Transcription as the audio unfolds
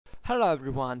Hello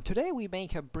everyone, today we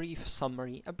make a brief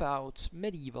summary about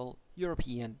medieval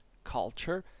European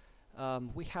culture.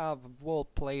 We have a whole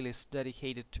playlist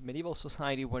dedicated to medieval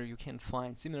society where you can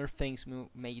find similar things. We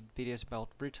made videos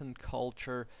about Britain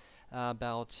culture,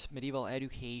 about medieval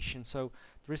education, so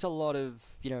there is a lot of,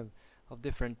 of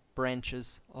different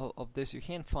branches of this you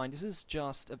can find. This is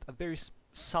just a very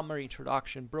summary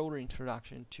introduction, broader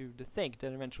introduction to the thing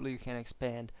that eventually you can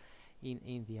expand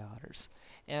in the others.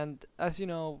 And as you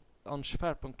know, on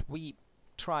Schwerpunkt we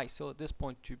try so at this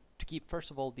point to keep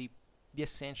first of all the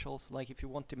essentials, like if you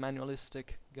want the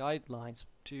manualistic guidelines,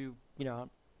 to a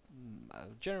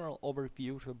general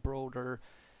overview, to a broader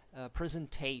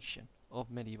presentation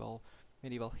of medieval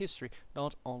history,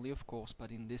 not only of course but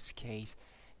in this case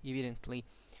evidently.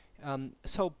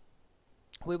 So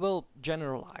we will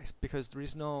generalize because there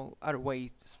is no other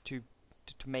way to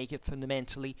make it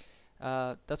fundamentally.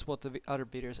 That's what the other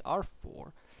videos are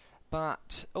for.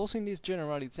 But also in this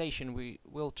generalization we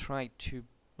will try to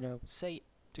say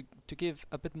to give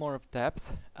a bit more of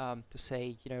depth, to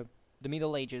say the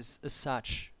Middle Ages as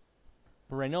such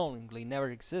renowningly never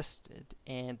existed,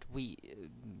 and we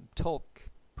talk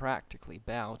practically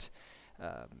about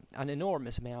an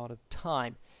enormous amount of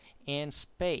time and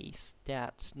space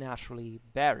that naturally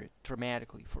varied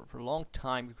dramatically. For a long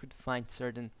time we could find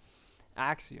certain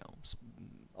axioms,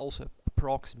 also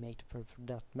approximate for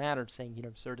that matter, saying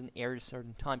certain areas,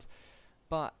 certain times,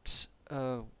 but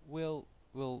we'll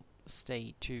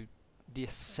stay to the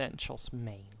essentials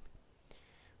mainly.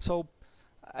 So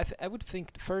I would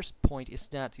think the first point is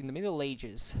that in the Middle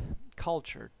Ages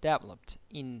culture developed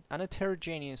in an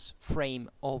heterogeneous frame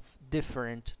of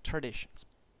different traditions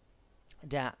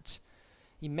that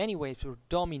in many ways were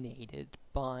dominated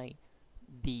by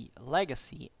the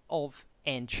legacy of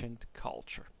ancient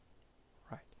culture,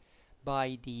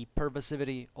 by the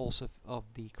pervasivity also of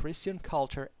the Christian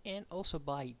culture, and also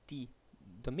by the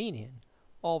dominion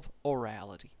of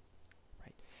orality.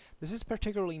 Right. This is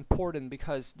particularly important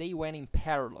because they went in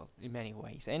parallel in many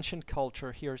ways. Ancient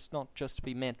culture here is not just to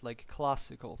be meant like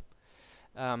classical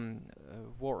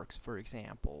works, for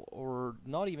example, or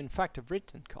not even in fact a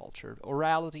written culture.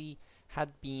 Orality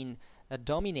had been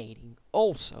dominating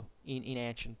also in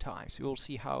ancient times. We will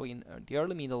see how in the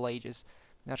early Middle Ages,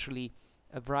 naturally,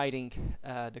 writing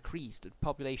decreased. The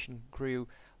population grew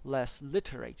less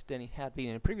literate than it had been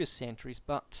in previous centuries,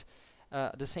 but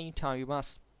at the same time you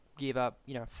must give a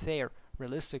fair,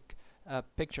 realistic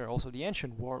picture also of the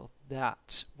ancient world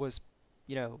that was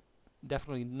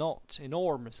definitely not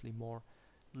enormously more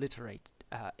literate,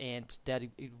 and that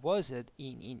it was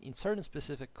in certain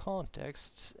specific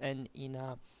contexts, and in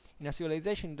a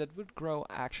civilization that would grow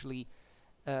actually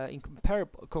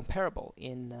comparable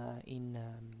in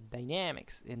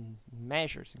dynamics, in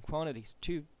measures, in quantities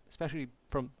too, especially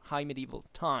from high medieval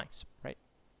times, right?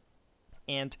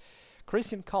 And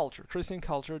Christian culture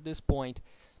at this point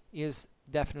is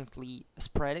definitely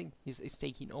spreading, is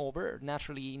taking over.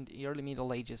 Naturally, in the early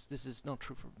Middle Ages, this is not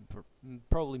true for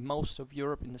probably most of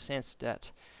Europe, in the sense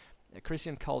that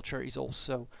Christian culture is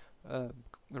also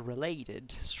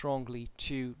related strongly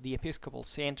to the episcopal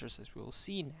centers, as we will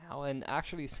see now, and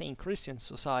actually saying Christian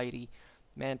society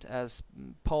meant as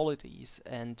polities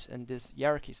and these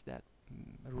hierarchies that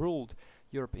ruled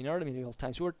Europe in early medieval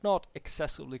times were not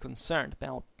excessively concerned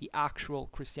about the actual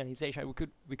Christianization.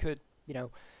 We could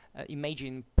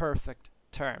imagine perfect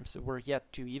terms that were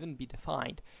yet to even be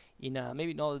defined in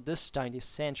maybe not at this time the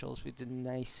essentials with the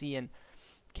Nicene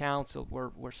Council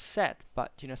were set,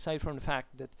 but aside from the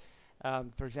fact that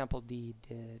for example the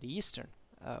Eastern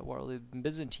world, the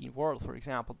Byzantine world, for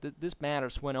example, this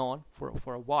matters went on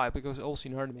for a while, because also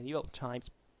in early medieval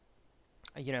times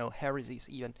heresies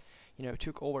even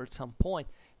took over at some point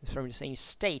from the same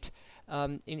state.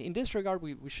 In this regard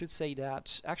we should say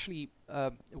that actually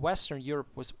Western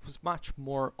Europe was much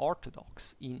more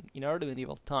orthodox in early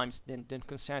medieval times than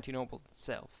Constantinople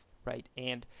itself, right?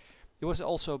 And it was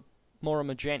also more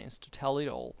homogeneous, to tell it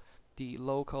all. The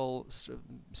local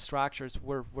structures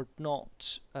were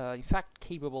not in fact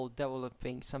capable of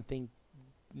developing something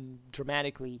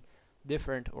dramatically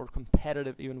different or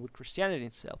competitive even with Christianity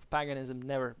itself. Paganism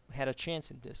never had a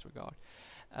chance in this regard.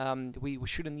 We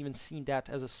shouldn't even see that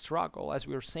as a struggle. As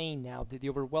we are saying now, the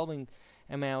overwhelming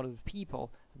amount of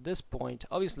people at this point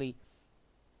obviously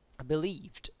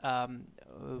believed,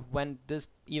 when this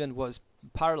even was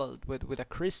paralleled with a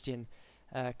Christian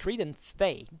creed and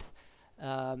faith,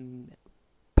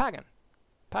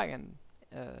 pagan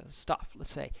stuff,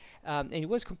 let's say, and it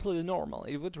was completely normal.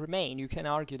 It would remain. You can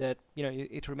argue that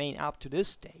it remained up to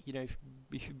this day. If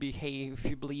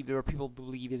you believe there are people who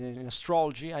believe in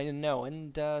astrology, I don't know,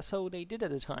 and so they did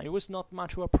at the time. It was not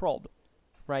much of a problem,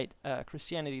 right?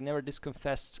 Christianity never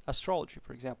disconfessed astrology,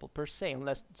 for example, per se,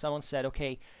 unless someone said,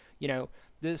 okay,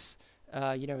 this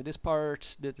this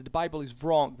part, the Bible is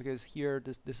wrong because here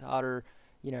this other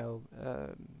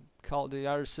the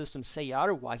other systems say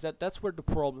otherwise. That's where the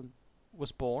problem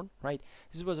was born, right?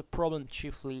 This was a problem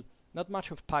chiefly not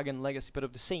much of pagan legacy, but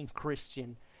of the same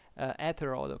Christian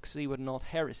heterodoxy, but not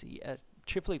heresy.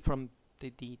 Chiefly from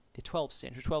the 12th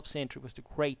century. 12th century was the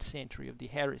great century of the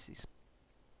heresies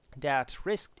that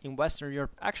risked in Western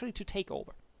Europe actually to take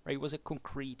over. Right? It was a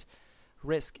concrete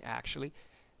risk actually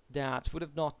that would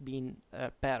have not been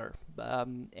better.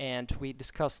 And we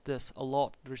discussed this a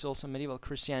lot. There's also a medieval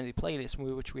Christianity playlist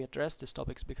in which we address these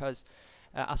topics because,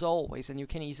 as always, and you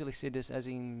can easily see this as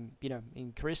in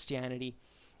Christianity,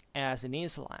 as in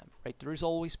Islam, right? There has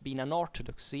always been an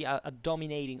orthodoxy, a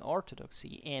dominating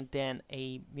orthodoxy, and then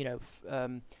a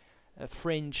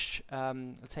fringe,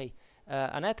 let's say,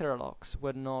 an heterodox,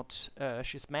 but not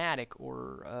schismatic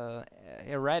or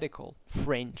heretical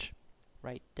fringe,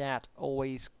 right? That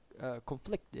always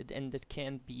conflicted, and that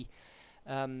can be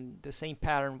the same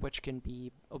pattern which can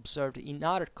be observed in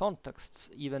other contexts,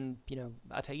 even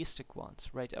atheistic ones,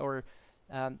 right? Or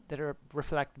that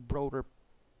reflect broader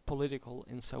political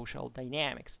and social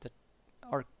dynamics that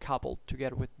are coupled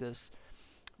together with this,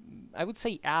 I would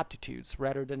say, attitudes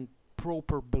rather than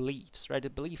proper beliefs, right? A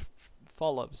belief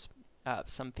follows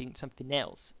something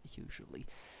else usually.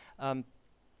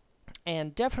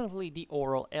 And definitely the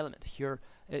oral element here.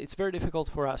 It's very difficult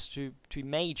for us to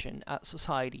imagine a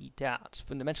society that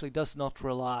fundamentally does not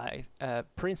rely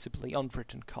principally on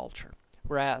written culture.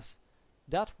 Whereas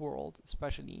that world,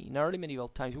 especially in early medieval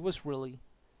times, it was really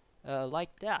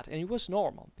like that. And it was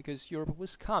normal because Europe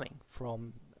was coming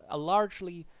from a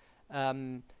largely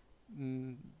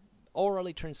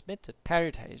orally transmitted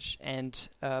heritage. And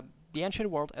the ancient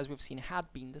world, as we've seen,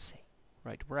 had been the same.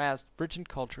 Right, whereas written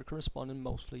culture corresponded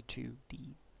mostly to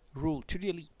the rule, to the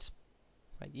elite,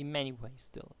 right, in many ways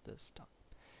still at this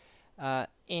time.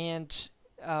 And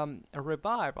a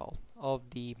revival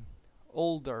of the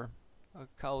older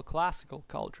classical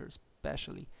culture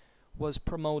especially was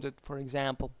promoted, for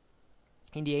example,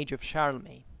 in the age of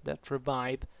Charlemagne, that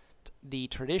revived the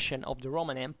tradition of the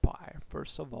Roman Empire,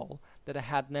 first of all, that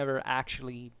had never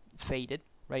actually faded.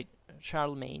 Right,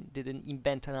 Charlemagne didn't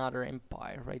invent another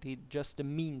empire. Right, just the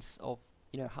means of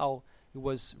how it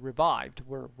was revived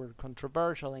were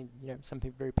controversial and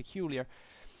something very peculiar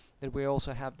that we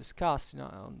also have discussed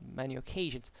on many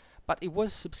occasions. But it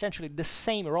was substantially the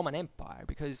same Roman Empire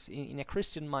because in a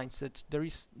Christian mindset there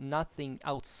is nothing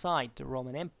outside the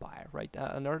Roman Empire. Right,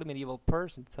 an early medieval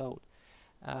person thought,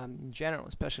 in general,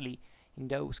 especially in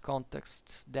those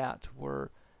contexts that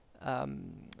were.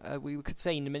 We could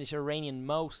say in the Mediterranean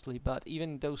mostly, but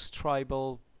even those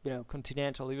tribal,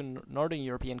 continental, even Northern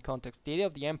European contexts, the idea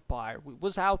of the empire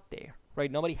was out there,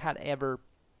 right? Nobody had ever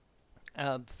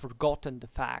forgotten the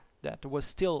fact that there was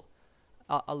still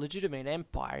a legitimate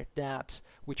empire, that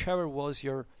whichever was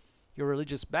your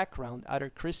religious background,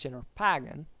 either Christian or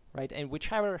pagan, right, and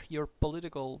whichever your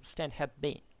political stand had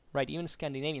been, right, even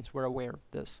Scandinavians were aware of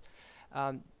this.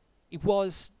 It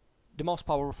was the most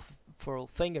powerful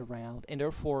thing around, and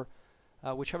therefore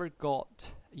whichever god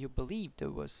you believed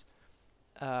there was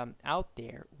out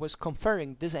there was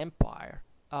conferring this empire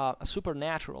a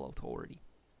supernatural authority,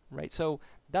 right? So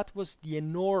that was the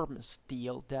enormous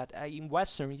deal that in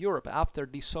Western Europe, after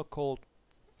the so-called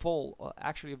fall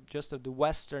actually just of the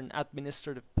Western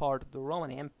administrative part of the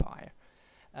Roman Empire,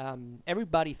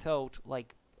 everybody thought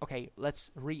like, okay,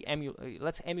 let's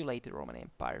emulate the Roman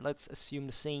Empire, let's assume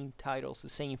the same titles, the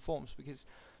same forms, because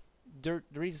there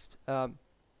is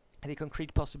the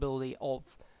concrete possibility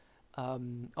of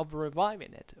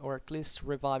reviving it, or at least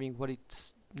reviving what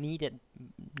it's needed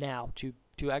now to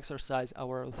exercise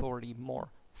our authority more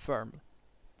firmly,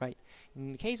 right?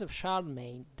 In the case of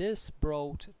Charlemagne, this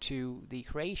brought to the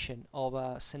creation of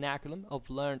a cenaculum of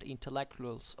learned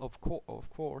intellectuals of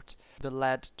court that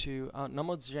led to an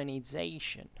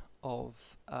homogenization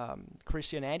of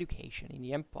Christian education in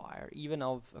the empire, even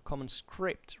of a common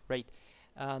script, right?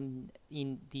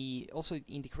 Also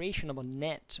in the creation of a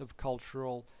net of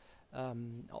cultural,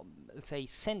 let's say,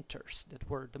 centers that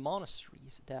were the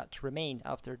monasteries that remained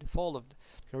after the fall of the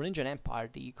Carolingian Empire,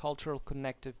 the cultural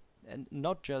connective, and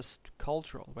not just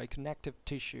cultural, right, connective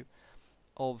tissue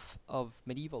of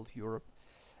medieval Europe.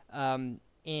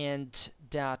 and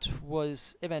that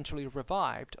was eventually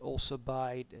revived also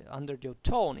by under the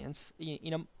Ottonians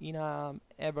in a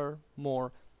ever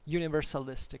more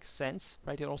universalistic sense,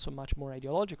 right, and also much more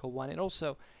ideological one, and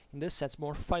also in this sense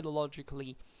more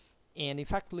philologically and in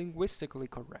fact linguistically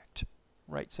correct,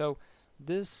 right? So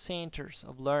these centers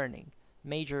of learning,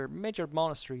 major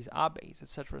monasteries, abbeys,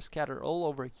 etc., scattered all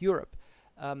over Europe,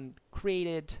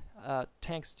 created,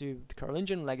 thanks to the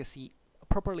Carolingian legacy,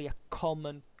 properly a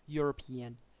common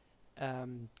European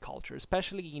culture,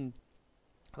 especially in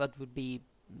what would be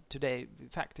today, in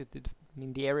fact,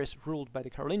 the areas ruled by the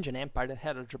Carolingian Empire that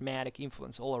had a dramatic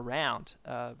influence all around.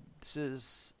 This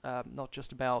is not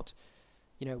just about,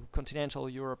 continental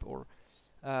Europe or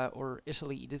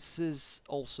Italy. This is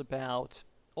also about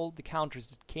all the countries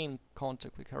that came in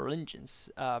contact with Carolingians,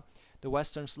 the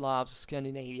Western Slavs,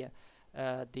 Scandinavia,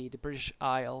 the British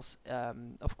Isles,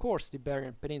 of course the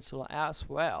Iberian Peninsula as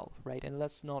well, right? And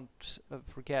let's not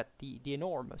forget the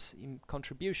enormous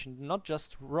contribution, not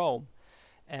just Rome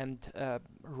and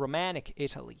Romanic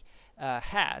Italy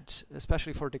had,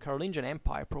 especially for the Carolingian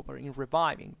Empire proper, in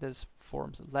reviving these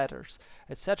forms of letters,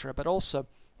 etc., but also,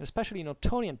 especially in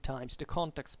Ottonian times, the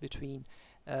context between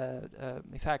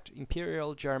in fact,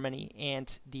 Imperial Germany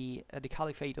and the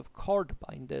Caliphate of Cordoba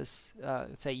in this,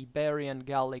 let's say, Iberian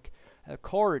Gallic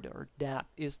corridor, that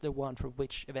is the one for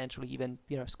which eventually even,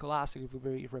 scholastic will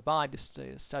be revived,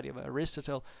 the study of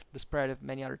Aristotle, the spread of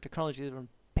many other technologies, different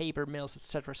paper mills,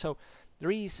 etc. So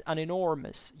there is an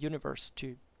enormous universe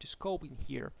to scope in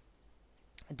here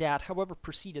that, however,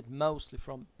 proceeded mostly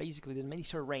from basically the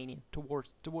Mediterranean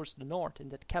towards the north,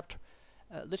 and that kept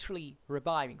literally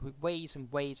reviving with waves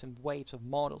and waves and waves of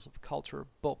models of culture,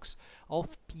 books,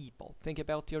 of people. Think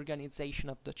about the organization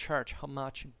of the church, how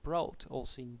much it brought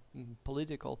also in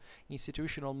political,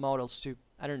 institutional models to,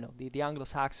 I don't know, the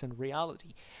Anglo-Saxon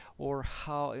reality, or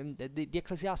how the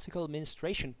ecclesiastical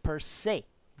administration per se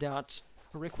that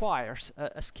requires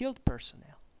a skilled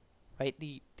personnel, right?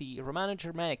 The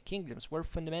Romano-Germanic kingdoms were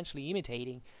fundamentally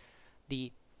imitating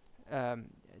the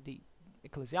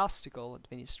ecclesiastical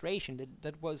administration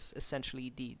that was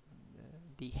essentially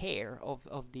the heir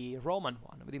of the Roman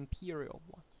one, of the imperial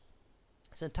one.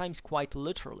 Sometimes quite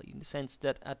literally, in the sense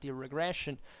that at the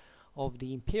regression of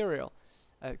the imperial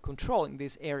control in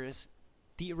these areas,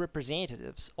 the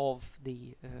representatives of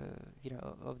the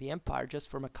of the empire, just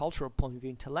from a cultural point of view,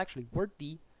 intellectually, were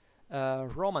the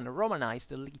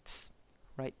Romanized elites,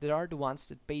 right? They are the ones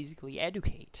that basically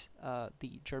educate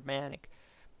the Germanic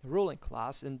ruling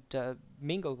class and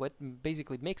mingle with,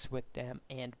 basically mix with them,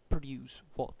 and produce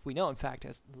what we know, in fact,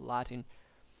 as Latin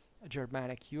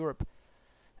Germanic Europe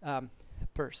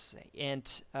per se.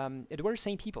 And it were the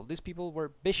same people. These people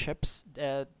were bishops.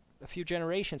 A few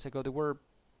generations ago, they were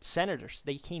senators.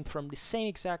 They came from the same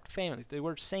exact families. They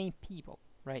were the same people,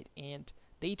 right? And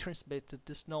they transmitted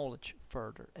this knowledge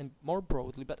further and more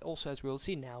broadly, but also, as we will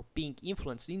see now, being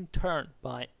influenced in turn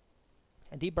by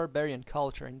the barbarian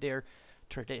culture and their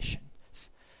traditions.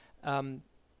 In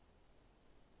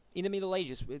the Middle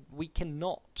Ages, we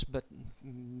cannot but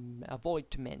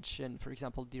avoid to mention, for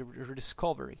example, the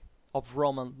rediscovery of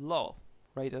Roman law,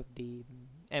 right, of the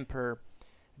Emperor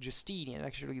Justinian.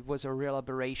 Actually, it was a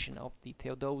reelaboration of the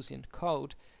Theodosian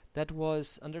Code that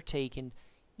was undertaken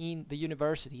in the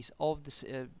universities of the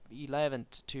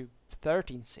 11th to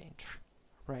 13th century,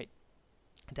 right?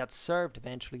 That served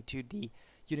eventually to the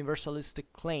universalistic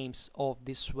claims of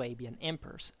the Swabian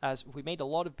emperors. As we made a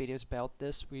lot of videos about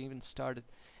this, we even started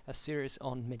a series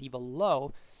on medieval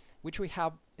law, which we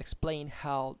have explained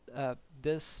how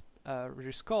this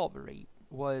rediscovery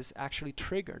was actually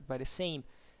triggered by the same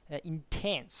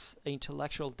intense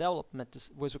intellectual development that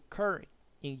was occurring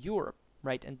in Europe,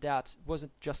 right? And that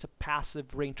wasn't just a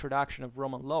passive reintroduction of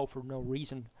Roman law for no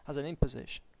reason as an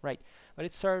imposition, right? But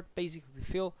it served basically to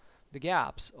fill the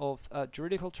gaps of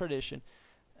juridical tradition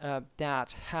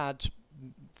that had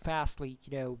fastly,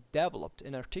 developed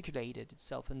and articulated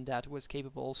itself, and that was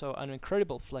capable also of an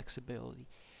incredible flexibility.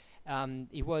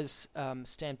 It was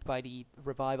stemmed by the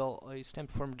revival, stemmed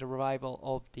from the revival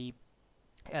of the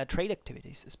trade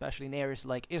activities, especially in areas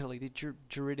like Italy. The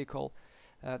juridical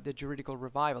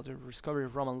revival, the discovery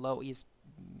of Roman law is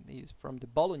from the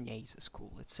Bolognese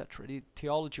school, etc. The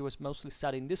theology was mostly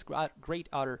studied in this great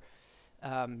other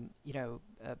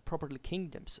properly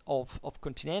kingdoms of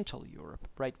continental Europe,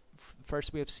 right?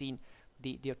 First we have seen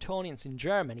the Ottonians in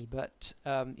Germany, but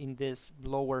in this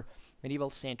lower medieval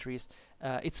centuries,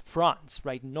 it's France,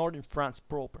 right? Northern France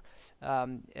proper,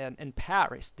 and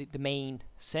Paris, the main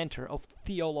center of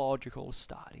theological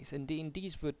studies. And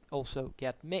these would also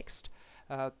get mixed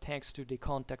thanks to the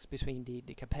context between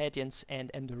the Capetians and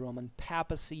the Roman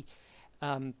papacy.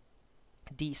 the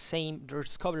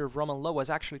discovery of Roman law was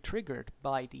actually triggered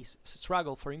by this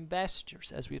struggle for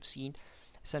investitures, as we've seen.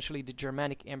 Essentially, the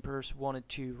Germanic emperors wanted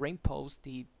to reimpose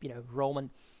the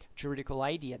Roman juridical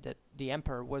idea that the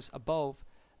emperor was above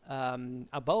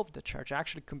the church,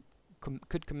 actually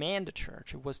could command the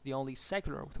church. It was the only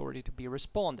secular authority to be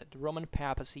responded. The Roman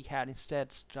papacy had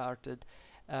instead started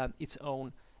its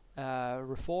own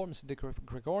reforms, the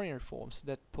Gregorian reforms,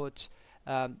 that put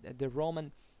the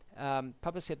Roman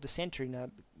papacy at the center in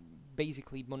a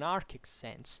basically monarchic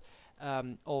sense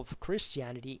of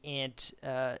Christianity, and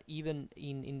even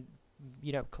in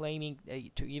claiming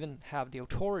to even have the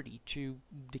authority to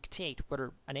dictate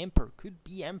whether an emperor could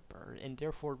be emperor, and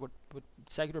therefore what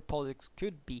secular politics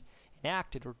could be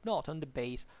enacted or not on the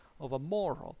base of a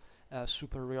moral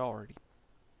superiority.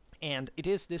 And it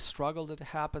is this struggle that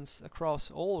happens across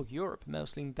all of Europe,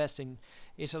 mostly investing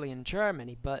in Italy and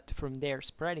Germany, but from there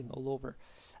spreading all over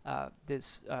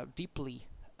this deeply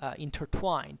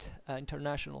intertwined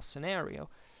international scenario,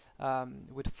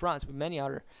 with France, with many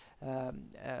other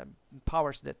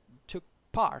powers that took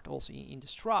part also in the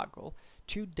struggle,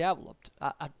 to develop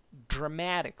a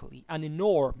dramatically, an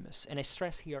enormous, and I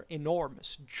stress here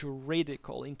enormous,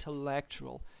 juridical,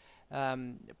 intellectual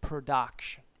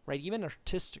production, right? Even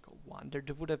artistical one. There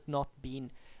would have not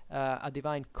been a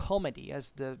Divine Comedy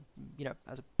as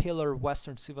as a pillar of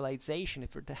Western civilization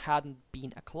if there hadn't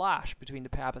been a clash between the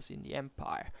papacy and the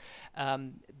empire.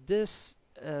 This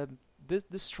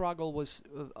struggle was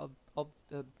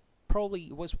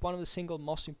probably was one of the single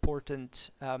most important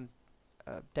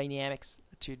dynamics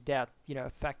that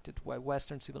affected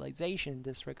Western civilization in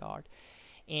this regard,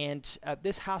 and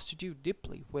this has to do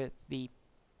deeply with the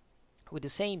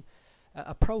same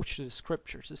approach to the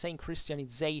scriptures, the same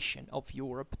Christianization of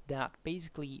Europe that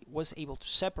basically was able to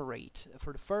separate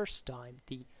for the first time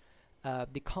the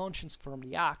conscience from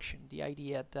the action, the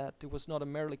idea that it was not a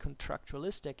merely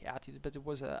contractualistic attitude, but it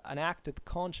was an active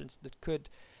conscience that could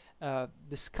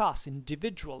discuss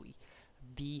individually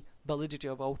the validity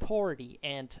of authority,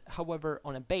 and however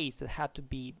on a base that had to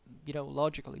be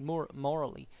logically,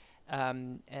 morally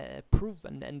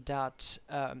proven, and that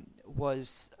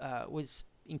was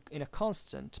in a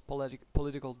constant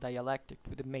political dialectic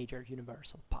with the major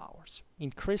universal powers.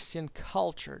 In Christian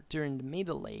culture during the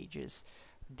Middle Ages,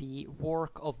 the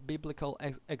work of biblical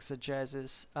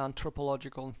exegesis,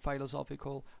 anthropological and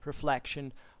philosophical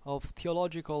reflection, of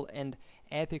theological and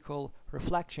ethical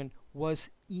reflection was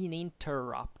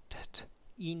uninterrupted.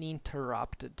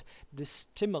 The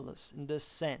stimulus, in this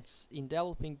sense, in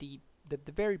developing the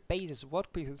very basis of what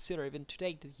we consider even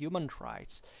today the human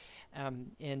rights,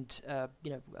 and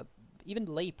even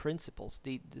lay principles,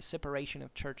 the separation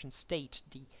of church and state,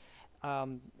 the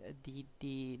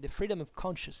freedom of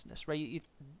consciousness, right?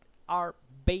 Are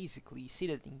basically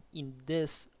seated in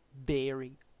this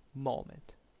very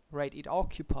moment, right? It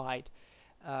occupied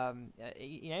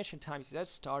in ancient times. That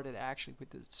started actually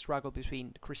with the struggle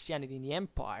between Christianity and the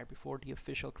empire before the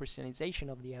official Christianization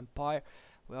of the empire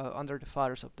under the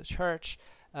fathers of the church.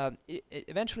 It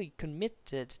eventually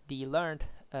committed the learned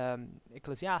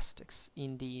ecclesiastics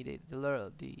in the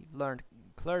learned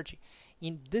clergy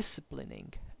in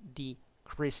disciplining the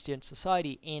Christian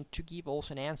society, and to give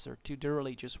also an answer to the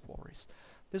religious worries.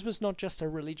 This was not just a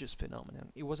religious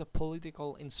phenomenon, it was a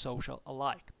political and social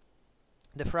alike.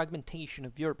 The fragmentation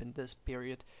of Europe in this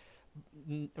period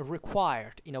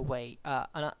required, in a way,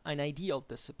 an ideal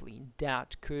discipline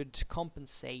that could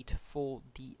compensate for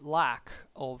the lack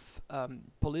of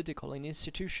political and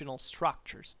institutional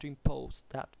structures to impose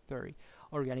that very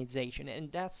organization.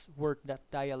 And that's where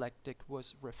that dialectic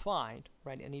was refined,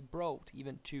 right? And it brought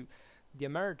even to the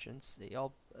emergence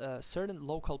of certain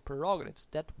local prerogatives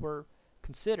that were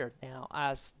considered now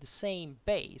as the same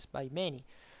base by many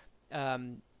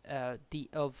of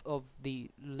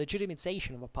the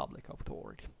legitimization of a public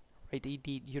authority, right?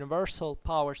 The universal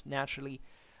powers naturally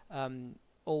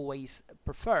always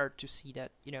preferred to see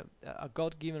that a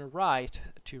God-given right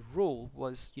to rule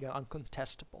was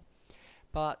uncontestable.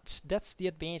 But that's the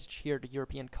advantage here the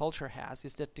European culture has,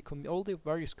 is that all the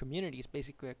various communities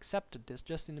basically accepted this,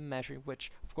 just in the measure in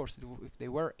which, of course, if they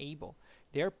were able,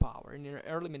 their power in the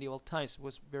early medieval times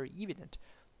was very evident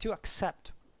to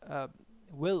accept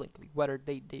willingly whether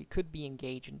they could be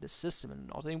engaged in this system or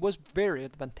not. And it was very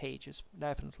advantageous,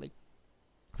 definitely,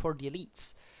 for the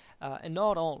elites, and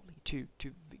not only to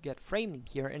get framing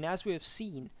here. And as we have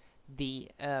seen, the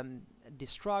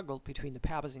struggle between the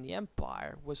papacy and the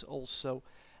empire was also,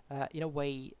 in a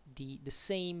way, the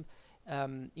same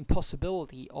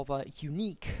impossibility of a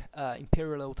unique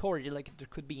imperial authority, like there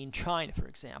could be in China, for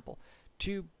example,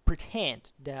 to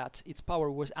pretend that its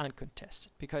power was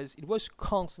uncontested, because it was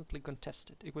constantly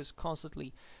contested. It was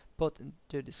constantly put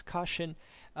into discussion.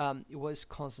 It was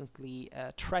constantly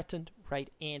threatened, right?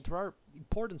 And there are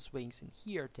important swings in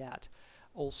here that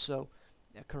also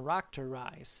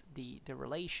characterize the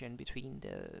relation between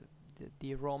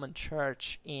the Roman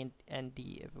Church and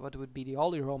the what would be the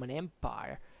Holy Roman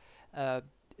Empire,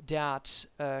 that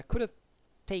could have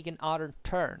taken other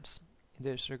turns in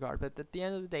this regard, but at the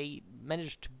end of the day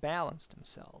managed to balance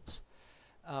themselves.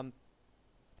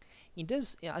 In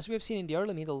this, as we have seen in the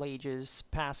early Middle Ages,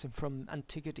 passing from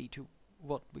antiquity to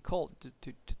what we call to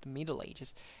the Middle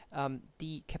Ages,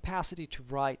 the capacity to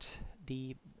write,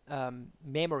 the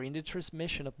memory, and the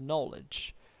transmission of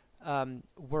knowledge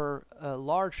were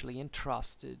largely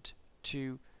entrusted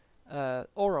to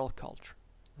oral culture,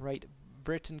 right?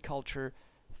 Written culture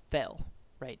fell,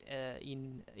 right,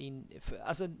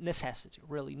 as a necessity,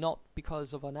 really, not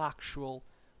because of an actual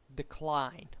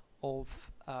decline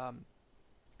of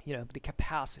the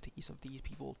capacities of these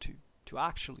people to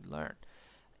actually learn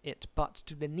it, but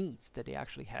to the needs that they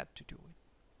actually had to do it,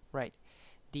 right?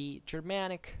 The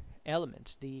Germanic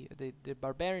element, the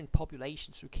barbarian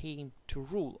populations who came to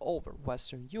rule over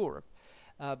Western Europe,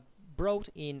 brought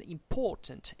in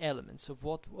important elements of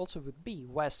what also would be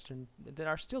Western, that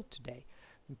are still today,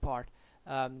 in part,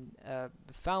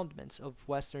 foundments of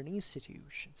Western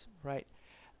institutions, right?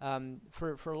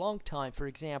 For a long time, for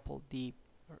example, the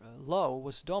law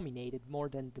was dominated more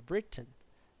than the written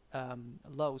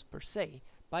laws per se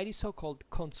by the so-called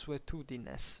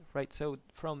consuetudines, right? So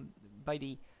by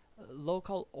the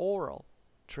local oral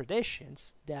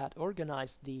traditions that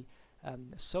organized the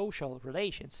social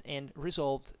relations and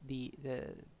resolved the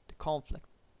conflicts.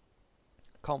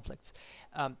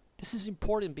 This is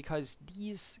important because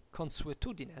these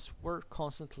consuetudines were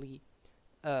constantly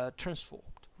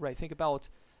transformed, right? Think about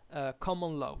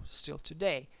common law still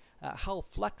today, how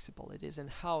flexible it is and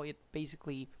how it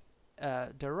basically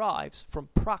derives from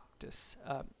practice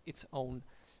its own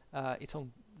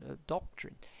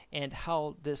doctrine, and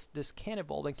how this can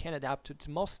evolve and can adapt to the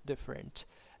most different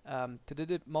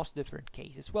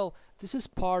cases. Well, this is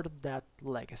part of that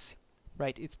legacy,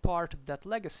 right? It's part of that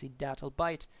legacy that,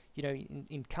 albeit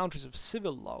in countries of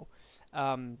civil law,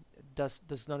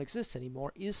 does not exist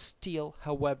anymore, is still,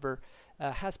 however,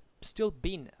 has still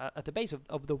been at the base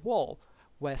of the whole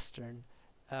Western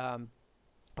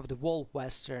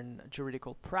Western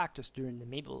juridical practice during the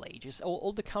Middle Ages.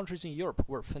 All the countries in Europe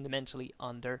were fundamentally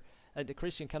under the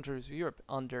Christian countries of Europe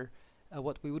under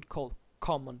what we would call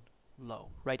common law,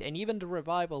 right? And even the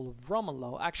revival of Roman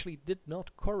law actually did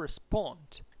not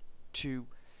correspond to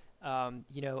a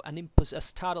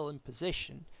statal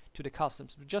imposition to the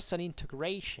customs, but just an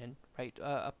integration, right?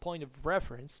 A point of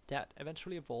reference that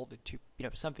eventually evolved into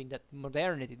something that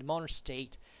modernity, the modern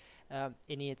state,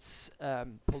 in its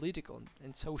political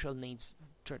and social needs,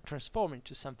 transform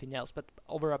into something else, but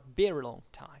over a very long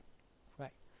time,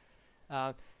 right?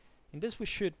 In this, we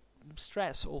should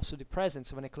stress also the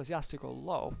presence of an ecclesiastical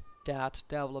law that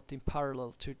developed in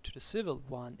parallel to the civil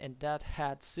one, and that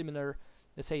had similar,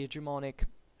 let's say, hegemonic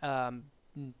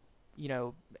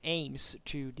aims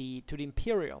to the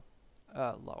imperial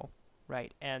law,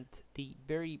 right? And the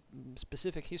very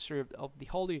specific history of the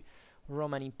Holy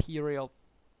Roman Imperial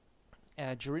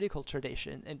juridical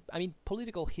tradition, and I mean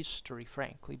political history,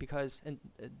 frankly, because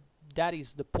that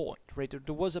is the point, right?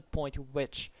 There was a point in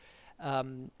which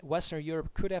Western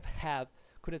Europe could have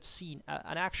seen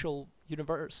an actual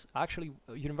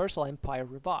universal empire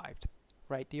revived,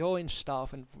 right? The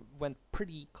Hohenstaufen went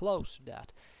pretty close to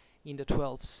that in the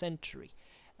 12th century.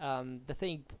 The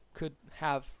thing could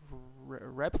have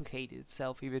replicated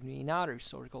itself even in other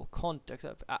historical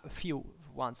contexts, a few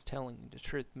ones telling the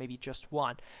truth, maybe just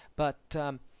one. But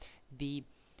the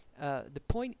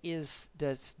point is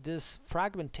that this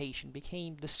fragmentation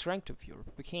became the strength of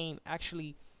Europe, became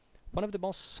actually one of the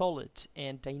most solid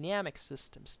and dynamic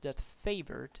systems that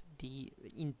favored the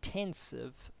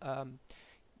intensive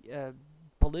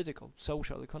political,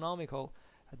 social, economical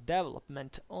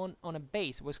development on a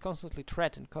base. Was constantly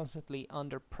threatened, constantly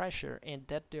under pressure, and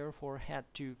that therefore had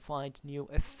to find new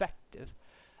effective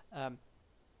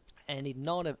and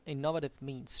innovative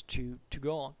means to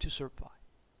go on, to survive.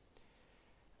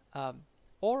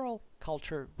 Oral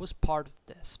culture was part of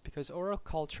this, because oral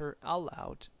culture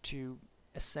allowed to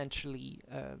essentially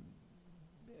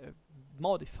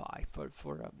modify for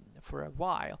a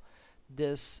while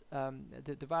this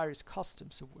the various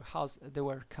customs of how they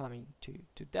were coming to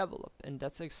develop, and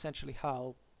that's essentially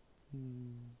how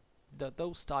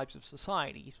those types of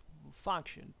societies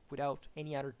function without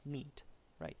any other need,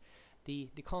 right? the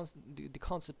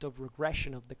concept of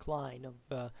regression, of decline,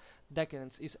 of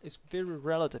decadence is very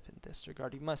relative in this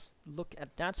regard. You must look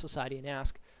at that society and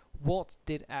ask what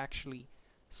did actually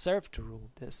serve to rule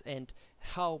this, and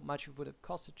how much it would have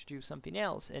costed to do something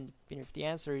else. And if the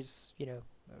answer is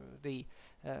the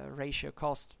ratio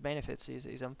cost benefits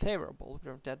is unfavorable,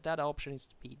 that option is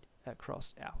to be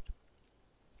crossed out.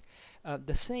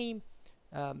 The same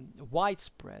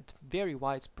very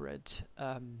widespread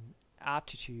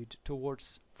attitude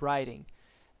towards writing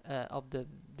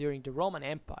during the Roman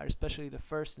Empire, especially the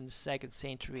 1st and the 2nd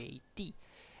century AD,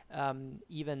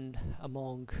 even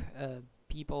among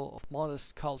people of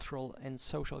modest cultural and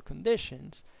social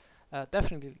conditions,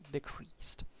 definitely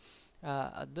decreased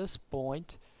at this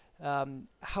point.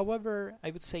 However,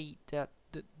 I would say that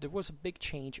there was a big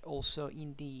change also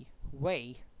in the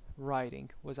way writing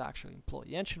was actually employed.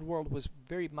 The ancient world was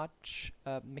very much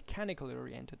mechanically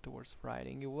oriented towards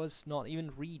writing. It was not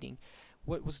even reading.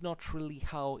 What was not really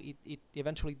how it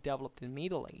eventually developed in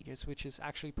Middle Ages, which is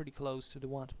actually pretty close to the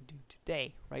one we do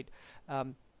today, right?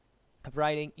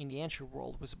 Writing in the ancient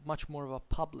world was much more of a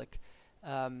public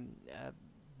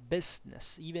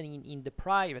business, even in the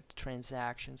private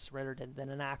transactions, rather than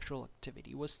an actual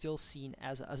activity. It was still seen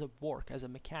as a work, as a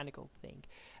mechanical thing.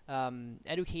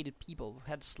 Educated people who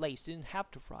had slaves didn't have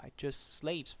to write, just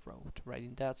slaves wrote, right,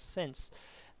 in that sense,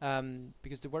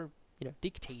 because they were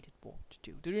dictated what to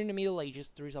do. During the Middle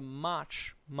Ages, there is a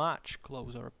much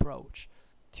closer approach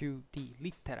to the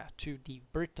littera, to the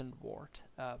written word,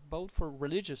 both for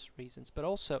religious reasons, but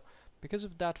also because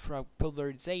of that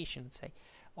pulverization, say,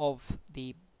 of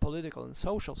the political and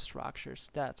social structures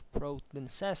that brought the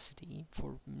necessity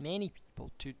for many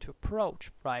people to approach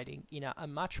writing in a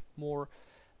much more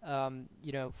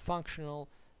functional,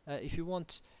 if you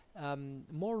want,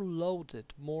 more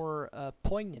loaded, more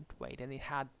poignant way than it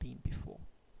had been before,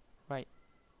 right?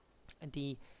 And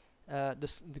the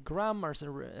grammars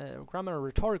and grammar and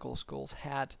rhetorical schools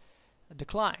had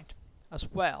declined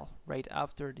as well, right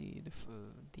after the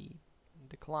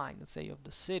decline, let's say, of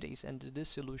the cities and the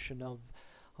dissolution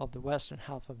of the western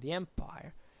half of the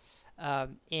empire,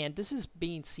 and this is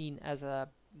being seen as a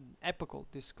epochal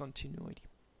discontinuity,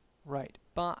 right?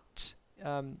 But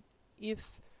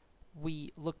if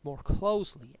we look more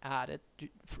closely at it,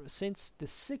 since the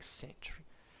 6th century,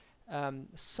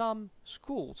 some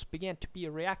schools began to be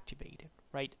reactivated,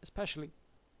 right? Especially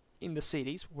in the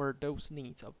cities where those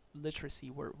needs of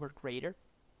literacy were greater,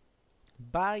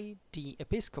 by the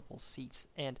episcopal seats,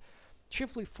 and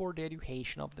chiefly for the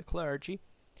education of the clergy,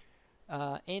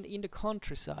 and in the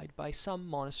countryside by some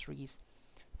monasteries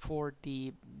for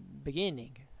the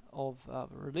beginning of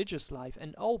religious life,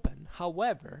 and open,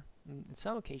 however, in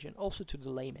some occasion, also to the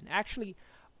layman. Actually,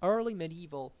 early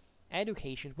medieval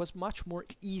education was much more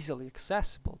easily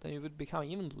accessible than it would become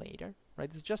even later,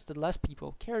 right? It's just that less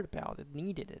people cared about it,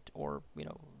 needed it, or in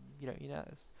a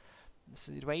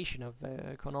situation of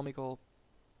economical,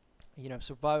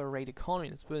 survival rate economy,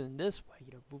 let's put it in this way,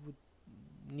 we would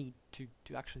need to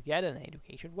actually get an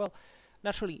education. Well,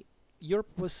 naturally,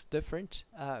 Europe was different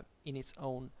in its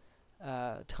own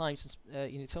times,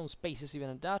 in its own spaces. Even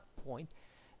at that point,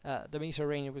 the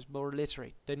Mediterranean was more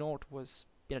literate. The North was,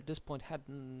 at this point, had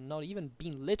not even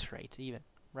been literate, even,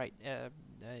 right?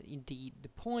 Indeed, the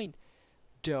point,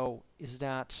 though, is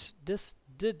that this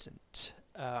didn't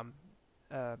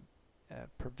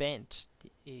prevent,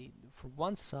 from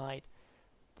one side,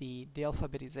 the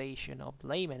alphabetization of the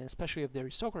laymen, especially of the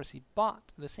aristocracy,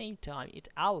 but at the same time it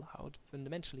allowed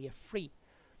fundamentally a free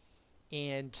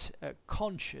and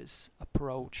conscious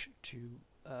approach to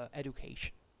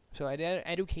education. So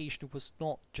education was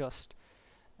not just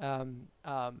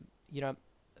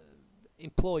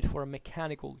employed for a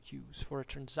mechanical use, for a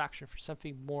transaction, for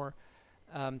something more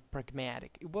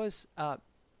pragmatic. It was a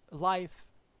life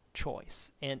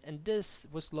choice, and this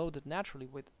was loaded naturally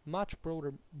with much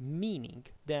broader meaning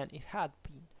than it had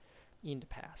been in the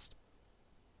past.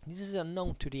 This is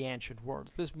unknown to the ancient world,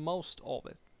 at least most of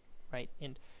it, right?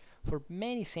 And for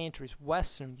many centuries,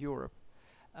 Western Europe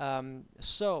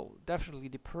saw definitely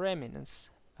the preeminence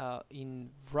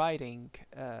in writing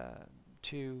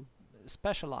to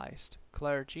specialized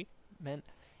clergymen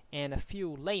and a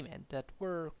few laymen that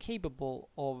were capable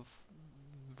of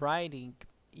writing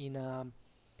in a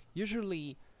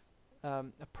usually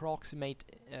approximate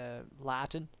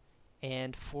Latin,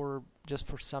 and for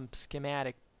some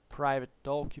schematic private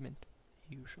document,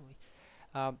 usually.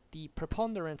 The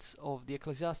preponderance of the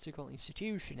ecclesiastical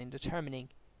institution in determining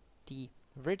the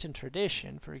written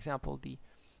tradition, for example, the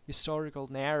historical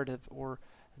narrative or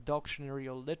doctrinary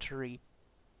or literary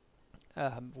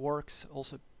works,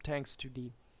 also thanks to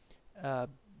the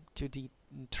to the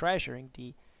treasuring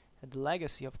the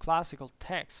legacy of classical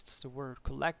texts that were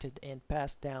collected and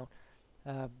passed down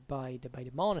by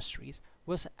the monasteries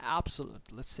was absolute,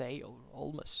 let's say,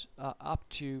 almost up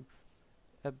to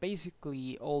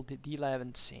basically all the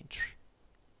 11th century,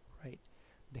 right?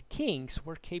 The kings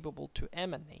were capable to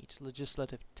emanate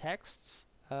legislative texts,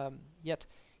 yet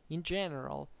in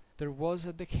general there was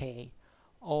a decay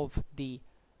of the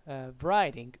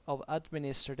writing of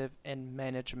administrative and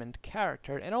management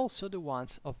character, and also the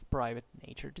ones of private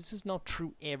nature. This is not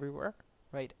true everywhere,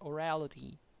 right?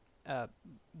 Orality,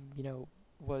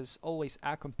 was always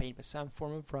accompanied by some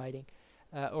form of writing.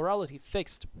 Orality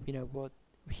fixed, what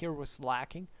here was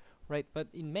lacking, right? But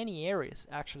in many areas,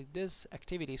 actually, these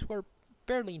activities were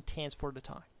fairly intense for the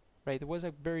time, right? There was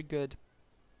a very good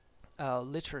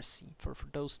literacy for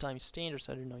those time standards.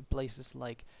 I don't know, in places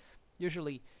like,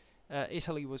 usually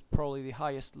Italy was probably the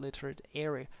highest literate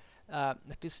area,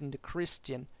 at least in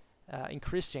Christian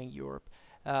Europe.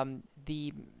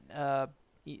 The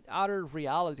other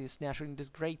realities, naturally, in these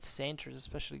great centers,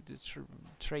 especially the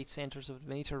trade centers of the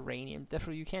Mediterranean,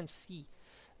 definitely you can see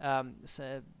a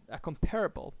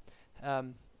comparable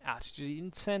attitude.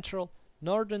 In Central,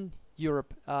 Northern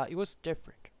Europe, it was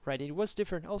different, right? It was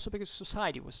different also because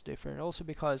society was different, also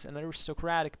because an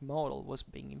aristocratic model was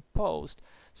being imposed.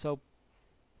 So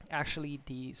actually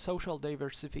the social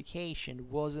diversification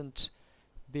wasn't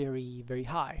very, very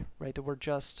high, right? There were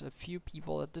just a few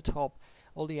people at the top.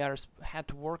 All the others had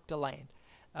to work the land.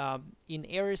 In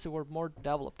areas that were more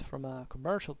developed from a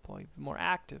commercial point, more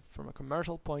active from a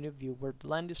commercial point of view, where the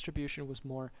land distribution was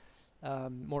more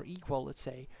equal, let's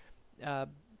say,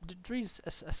 there is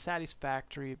a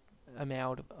satisfactory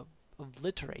amount of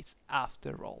literates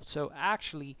after all. So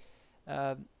actually,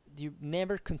 you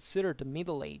never consider the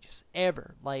Middle Ages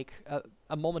ever like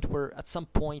a moment where at some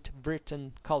point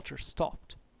written culture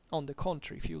stopped. On the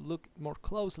contrary, if you look more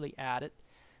closely at it,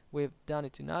 we've done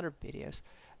it in other videos,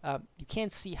 you can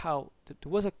see how there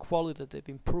was a qualitative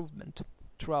improvement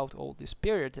throughout all this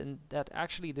period, and that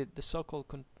actually the so-called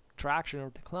contraction or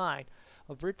decline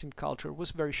of written culture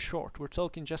was very short. We're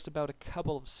talking just about a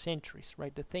couple of centuries,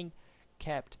 right? The thing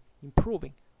kept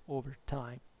improving over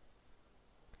time.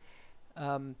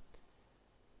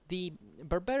 The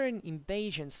barbarian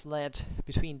invasions led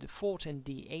between the 4th and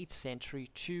the 8th century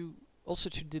also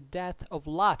to the death of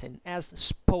Latin as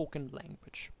spoken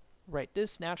language. Right,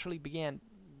 this naturally began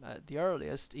the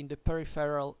earliest in the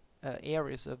peripheral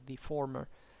areas of the former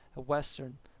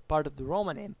western part of the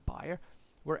Roman Empire,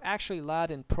 where actually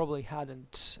Latin probably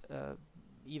hadn't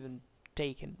even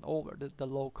taken over the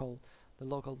local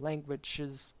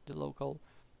languages, the local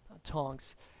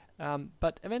tongues.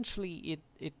 But eventually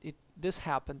this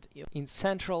happened in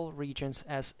central regions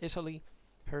as Italy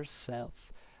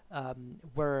herself,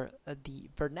 where the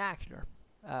vernacular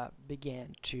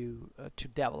began to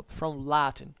develop from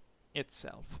Latin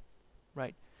itself,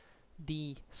 right?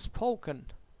 The spoken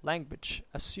language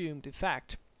assumed, in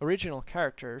fact, original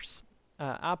characters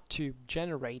up to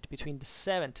generate between the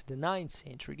 7th and the 9th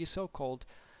century, the so-called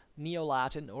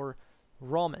Neo-Latin or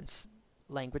Romance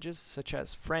languages, such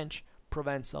as French,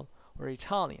 Provençal, or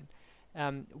Italian,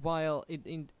 while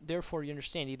therefore you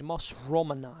understand in the most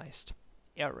Romanized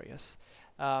areas.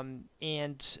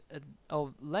 And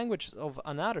of languages of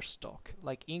another stock,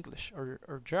 like English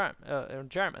or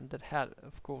German, that had,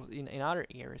 of course, in other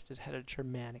areas that had a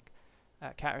Germanic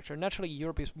character. Naturally,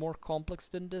 Europe is more complex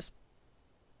than this.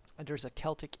 There's a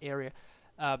Celtic area.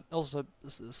 Also,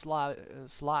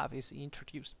 Slav is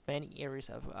introduced many areas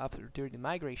during the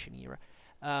migration era.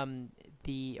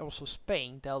 Also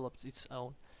Spain developed its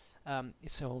own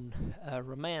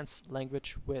Romance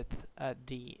language with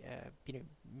the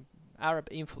Arab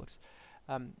influx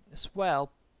as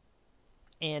well.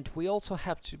 And we also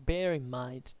have to bear in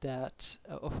mind that,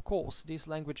 of course, these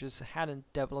languages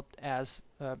hadn't developed as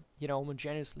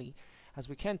homogeneously as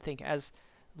we can think, as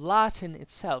Latin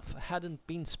itself hadn't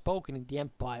been spoken in the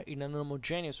empire in an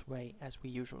homogeneous way as we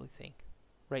usually think.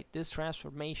 Right? This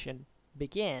transformation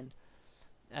began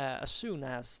as soon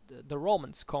as the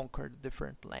Romans conquered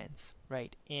different lands,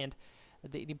 right? And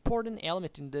the important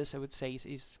element in this, I would say,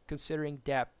 is considering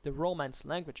that the Romance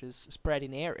languages spread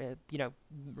in area,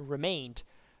 remained,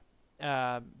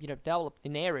 developed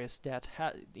in areas that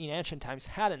in ancient times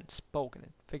hadn't spoken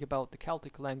it. Think about the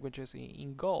Celtic languages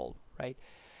in Gaul, right?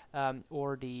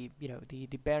 Or the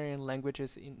Iberian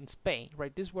languages in Spain,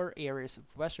 right? These were areas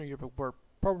of Western Europe that were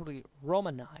probably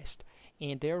Romanized,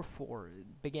 and therefore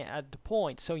began at the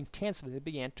point so intensely they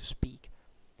began to speak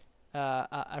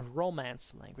a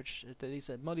Romance language that is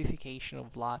a modification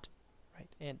of Latin, right?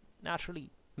 And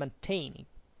naturally maintaining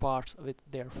parts of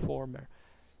their former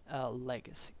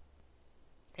legacy.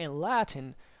 And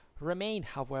Latin remained,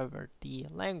 however, the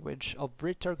language of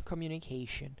written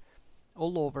communication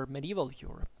all over medieval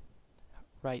Europe,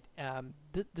 right?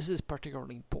 This is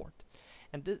particularly important.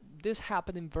 And this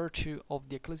happened in virtue of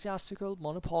the ecclesiastical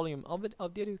monopolium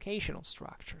of the educational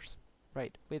structures,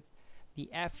 right? With the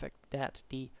effect that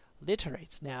the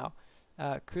literates now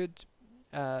could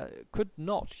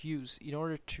not use in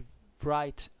order to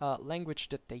write language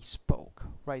that they spoke,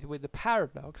 right? With the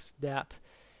paradox that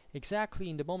exactly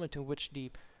in the moment in which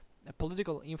the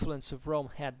political influence of Rome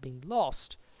had been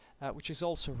lost, which is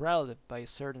also relative by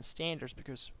certain standards,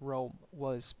 because Rome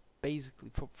was basically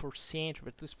for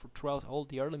centuries, at least for throughout all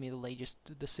the early Middle Ages,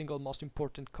 the single most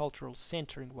important cultural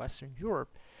center in Western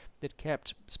Europe, that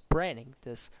kept spreading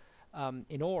this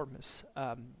enormous,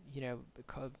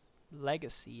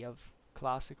 legacy of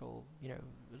classical,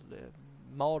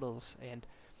 models and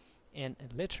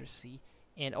literacy,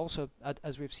 and also,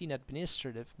 as we've seen,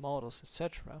 administrative models,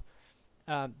 etc.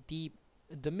 The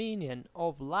dominion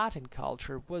of Latin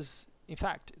culture was, in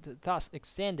fact, thus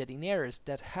extended in areas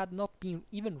that had not been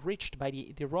even reached by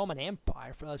the Roman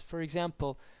Empire. For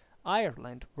example,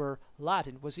 Ireland, where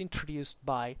Latin was introduced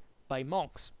by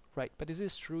monks, right? But this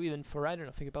is true even for, I don't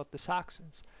know, think about the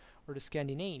Saxons or the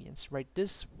Scandinavians, right?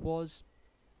 This was,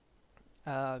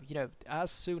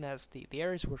 as soon as the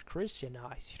areas were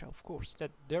Christianized, of course,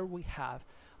 that there we have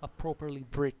a properly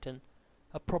written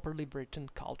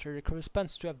culture that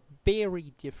corresponds to a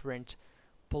very different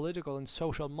political and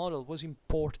social model was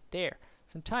imported there,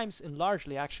 sometimes and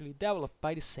largely actually developed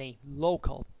by the same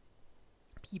local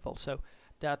people, so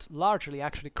that largely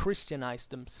actually Christianized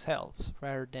themselves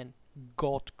rather than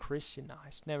got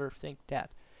Christianized. Never think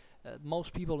that.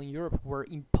 Most people in Europe were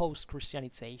imposed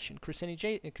Christianization.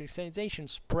 Christianization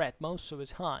spread most of the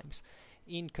times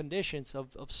in conditions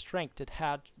of strength that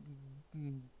had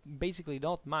basically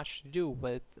not much to do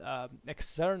with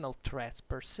external threats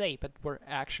per se, but were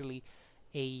actually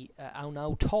an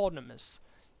autonomous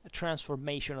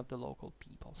transformation of the local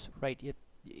peoples, right?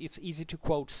 It's easy to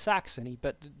quote Saxony,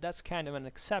 but that's kind of an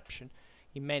exception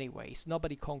in many ways.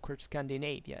 Nobody conquered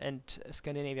Scandinavia, and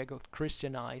Scandinavia got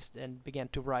Christianized and began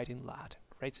to write in Latin,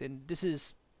 right? And this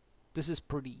is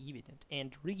pretty evident,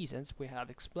 and reasons we have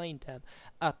explained them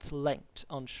at length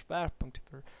on Schwerpunkt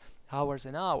for hours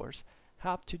and hours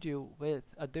have to do with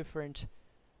a different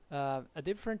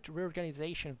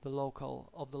reorganization of the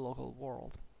local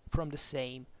world from the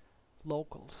same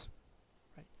locals.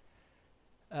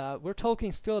 We're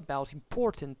talking still about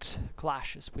important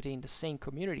clashes within the same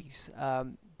communities.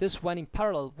 This went in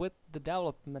parallel with the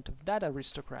development of that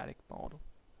aristocratic model,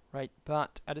 right?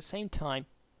 But at the same time,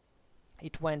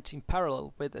 it went in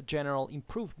parallel with a general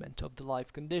improvement of the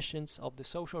life conditions of the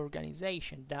social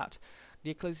organization that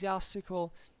the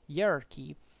ecclesiastical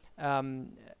hierarchy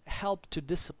helped to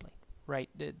discipline. Right,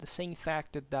 the same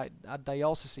fact that a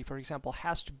diocese, for example,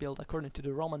 has to build according to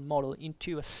the Roman model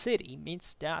into a city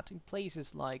means that in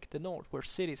places like the north, where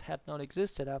cities had not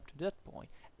existed up to that point,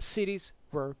 cities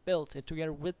were built, and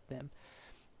together with them,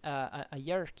 a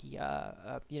hierarchy,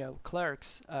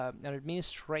 clerks, an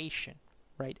administration,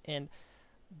 right? And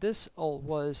this all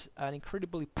was an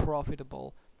incredibly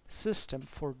profitable system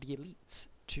for the elites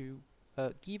to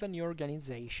give a new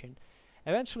organization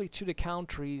eventually to the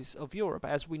countries of Europe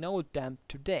as we know them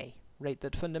today, right,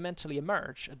 that fundamentally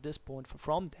emerged at this point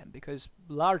from them, because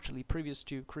largely previous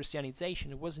to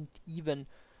Christianization it wasn't even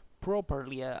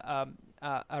properly a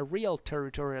real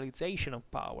territorialization of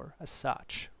power as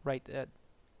such, right?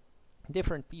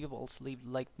 Different peoples lived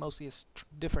like mostly as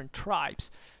different tribes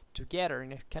together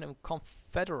in a kind of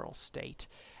confederal state,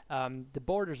 the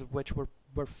borders of which were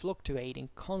fluctuating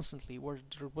constantly, where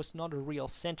there was not a real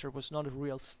center, was not a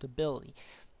real stability.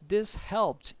 This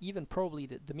helped even probably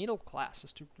the middle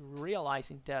classes to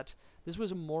realizing that this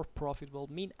was a more profitable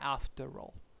mean after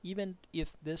all, even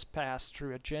if this passed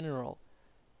through a general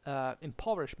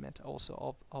impoverishment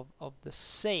also of the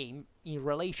same in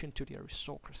relation to the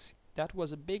aristocracy. That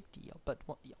was a big deal, but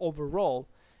overall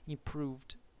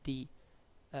improved even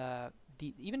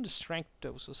the strength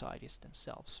of those societies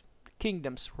themselves.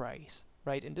 Kingdoms rise,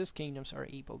 right? And these kingdoms are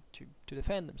able to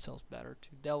defend themselves better, to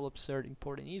develop certain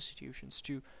important institutions,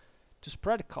 to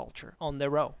spread culture on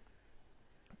their own,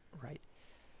 right?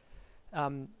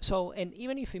 So, and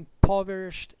even if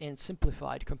impoverished and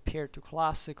simplified compared to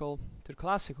the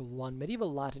classical one,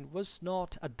 medieval Latin was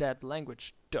not a dead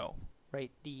language, though,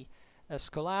 right? The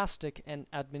scholastic and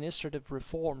administrative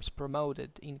reforms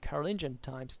promoted in Carolingian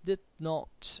times did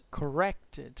not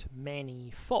corrected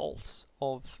many faults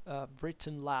of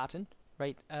written Latin,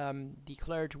 right? The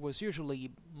clergy was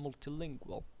usually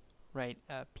multilingual, right?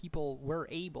 People were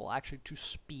able actually to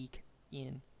speak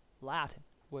in Latin,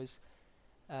 was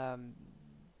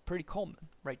pretty common,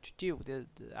 right, to do.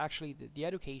 Actually, the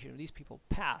education of these people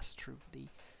passed through the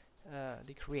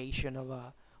creation of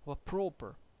a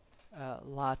proper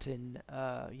Latin,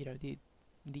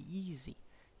 the easy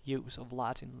use of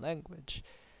Latin language,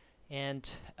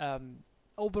 and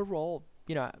overall,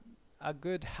 a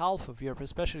good half of Europe,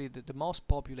 especially the most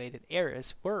populated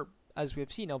areas, were, as we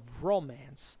have seen, of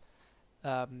Romance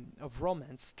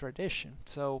tradition.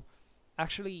 So,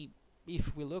 actually,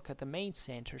 if we look at the main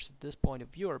centers at this point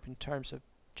of Europe in terms of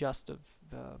just of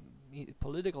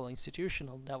political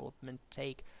institutional development,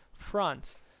 take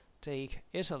France, take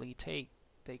Italy, take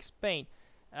Spain,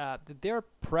 they're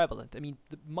prevalent. I mean,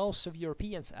 most of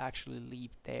Europeans actually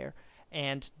live there,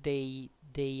 and they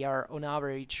are on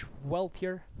average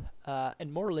wealthier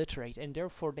and more literate, and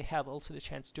therefore they have also the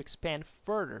chance to expand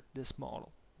further this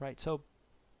model, right? So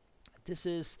this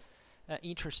is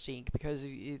interesting because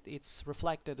it's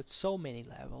reflected at so many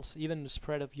levels, even the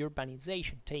spread of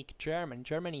urbanization. Take Germany.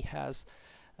 Germany has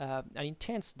an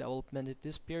intense development at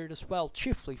this period as well,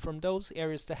 chiefly from those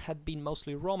areas that had been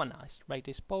mostly Romanized, right?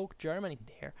 They spoke German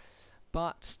there,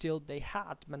 but still they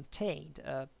had maintained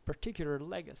a particular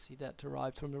legacy that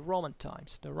derived from the Roman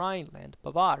times. The Rhineland,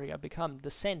 Bavaria become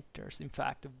the centers, in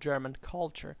fact, of German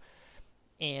culture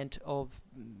and of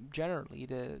generally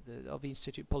of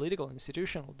political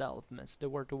institutional developments. There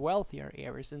were the wealthier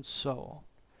areas and so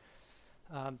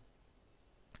on.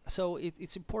 So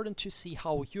it's important to see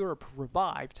how Europe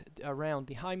revived around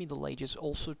the High Middle Ages,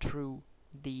 also through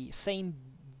the same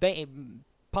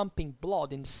pumping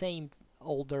blood in the same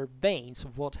older veins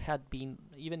of what had been,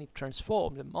 even if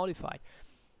transformed and modified,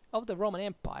 of the Roman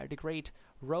Empire, the great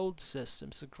road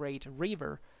systems, the great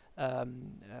river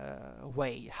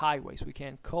highways, we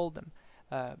can call them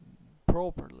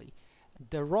properly,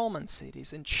 the Roman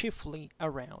cities, and chiefly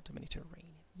around the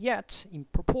Mediterranean. Yet, in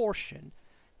proportion,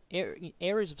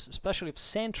 areas, especially of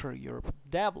Central Europe,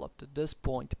 developed at this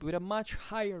point with a much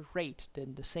higher rate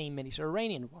than the same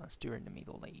Mediterranean ones during the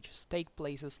Middle Ages. Take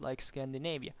places like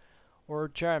Scandinavia or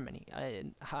Germany,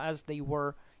 as they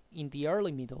were in the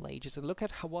early Middle Ages, and look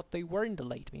at what they were in the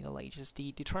late Middle Ages.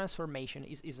 The transformation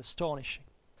is astonishing,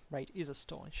 right? Is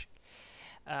astonishing.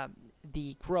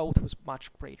 The growth was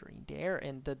much greater in there,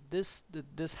 and this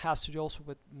has to do also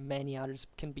with many others,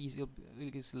 can be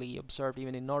easily observed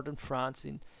even in northern France,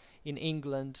 in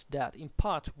England, that in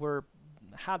part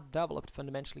had developed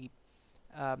fundamentally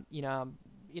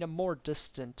in a more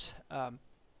distant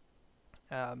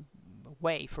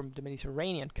way from the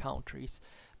Mediterranean countries,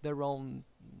 their own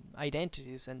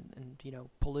identities and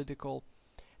political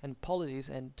and polities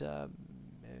and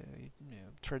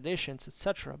traditions,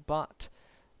 etc. But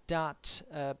that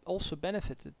also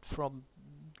benefited from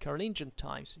Carolingian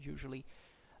times, usually,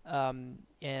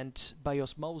 and by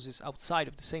osmosis outside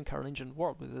of the same Carolingian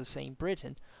world, with the same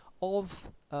Britain,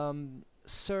 of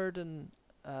certain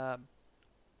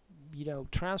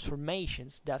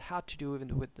transformations that had to do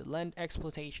even with the land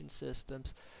exploitation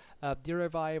systems, the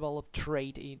revival of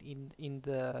trade in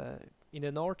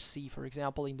the North Sea, for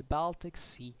example, in the Baltic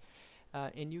Sea.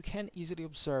 And you can easily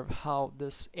observe how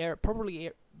this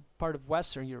part of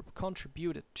Western Europe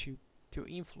contributed to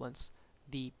influence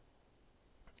the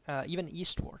even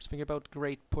eastwards. Think about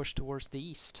great push towards the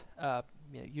east,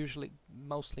 usually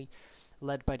mostly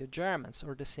led by the Germans,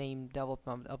 or the same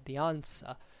development of the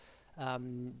Hansa.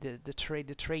 The trade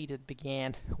that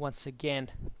began once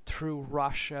again through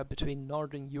Russia between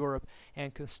Northern Europe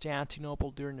and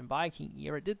Constantinople during the Viking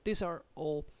era. These are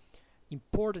all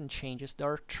important changes that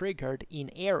are triggered in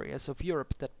areas of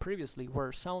Europe that previously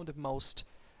were some of the most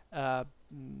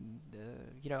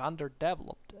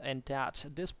underdeveloped, and that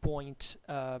at this point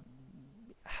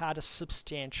had a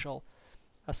substantial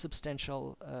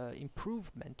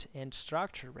improvement and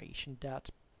structuration that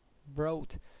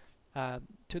brought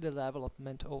to the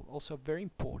development of also very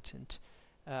important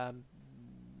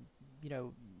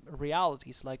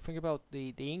realities. Like, think about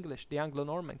the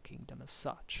Anglo-Norman kingdom as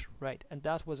such, right? And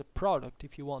that was a product,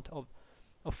 if you want, of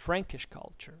Frankish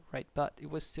culture, right? But it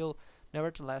was still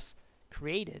nevertheless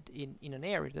created in an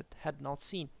area that had not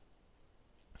seen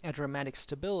a dramatic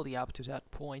stability up to that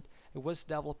point. It was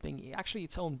developing actually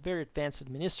its own very advanced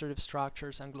administrative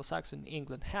structures. Anglo-Saxon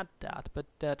England had that, but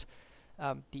that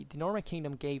the Norman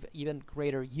kingdom gave even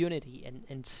greater unity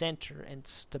and center and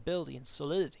stability and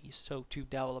solidity, so to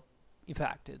develop, in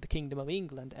fact, the Kingdom of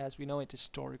England as we know it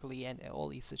historically, and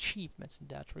all its achievements in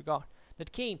that regard,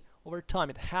 that came over time.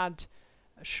 It had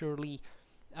surely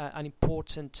an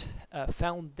important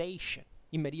foundation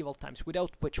in medieval times,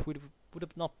 without which we would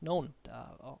have not known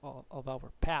of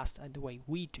our past and the way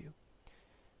we do,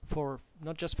 for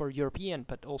not just for European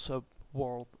but also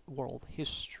world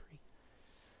history.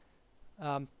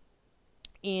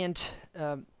 And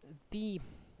the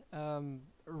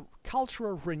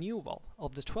cultural renewal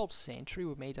of the 12th century,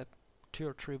 we made 2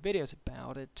 or 3 videos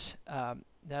about it.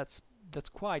 That's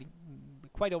quite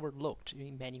overlooked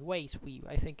in many ways.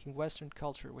 I think in Western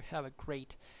culture we have a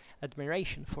great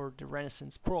admiration for the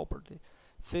Renaissance proper, the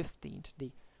 15th,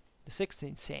 the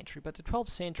 16th century, but the 12th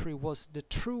century was the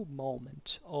true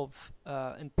moment of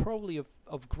and probably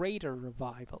of greater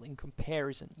revival in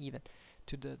comparison even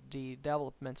to the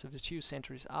developments of the 2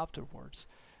 centuries afterwards,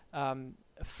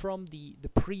 from the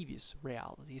previous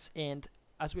realities. And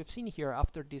as we've seen here,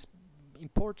 after this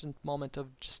important moment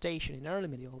of gestation in early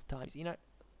medieval times,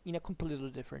 in a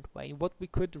completely different way, what we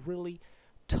could really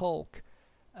talk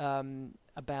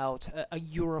about a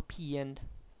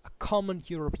common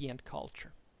European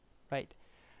culture, right?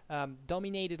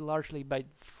 Dominated largely by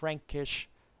Frankish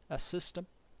system,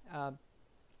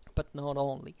 but not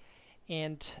only,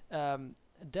 and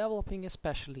developing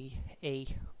especially a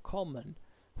common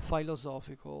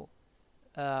philosophical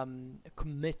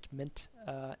commitment,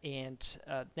 and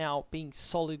now being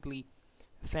solidly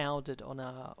founded on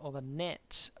a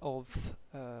net of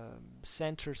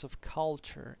centers of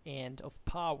culture and of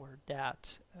power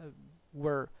that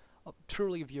were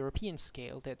truly of European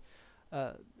scale, that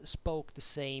spoke the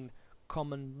same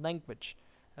common language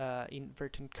in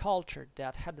certain culture,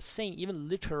 that had the same even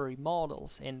literary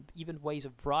models and even ways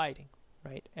of writing,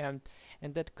 right? And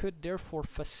that could therefore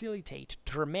facilitate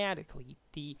dramatically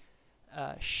the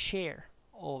share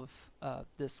of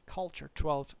this culture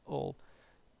throughout all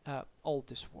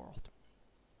this world.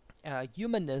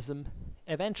 Humanism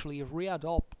eventually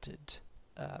readopted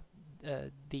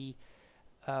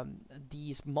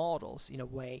these models in a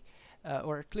way,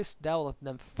 or at least developed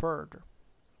them further,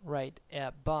 right?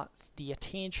 But the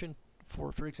attention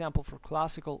for example, for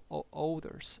classical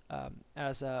authors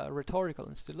as a rhetorical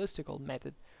and stylistical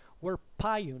method were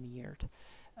pioneered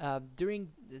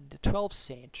during the 12th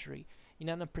century in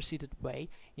an unprecedented way,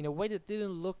 in a way that didn't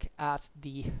look at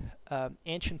the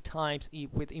ancient times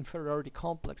with inferiority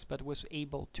complex, but was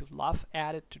able to laugh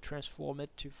at it, to transform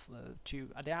it, to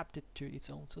adapt it to its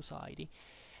own society.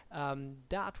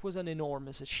 That was an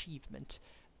enormous achievement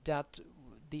that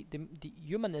the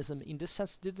humanism in this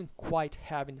sense didn't quite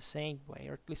have in the same way,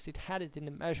 or at least it had it in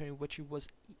a measure in which it was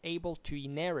able to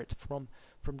inherit from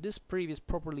this previous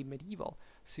properly medieval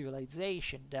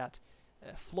civilization that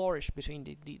flourished between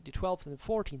the 12th and the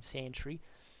 14th century,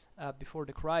 before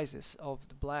the crisis of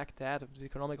the Black Death, of the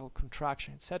economical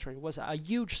contraction, etc. It was a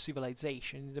huge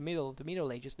civilization in the middle of the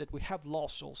Middle Ages that we have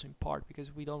lost also in part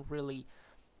because we don't really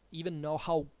even know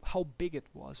how big it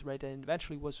was, right? And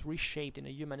eventually was reshaped in a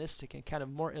humanistic and kind of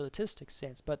more elitistic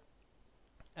sense. But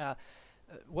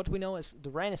what we know as the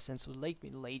Renaissance or the late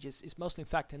Middle Ages is mostly in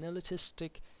fact an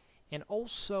elitistic and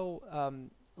also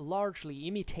largely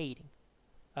imitating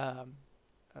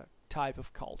type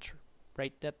of culture,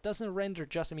 right? That doesn't render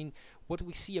just, I mean, what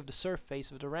we see of the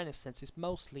surface of the Renaissance is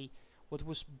mostly what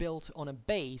was built on a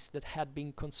base that had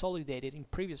been consolidated in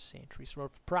previous centuries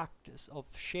of practice, of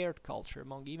shared culture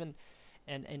among even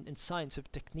and science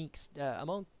of techniques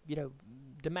among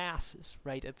the masses,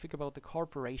 right? And think about the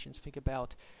corporations, think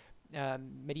about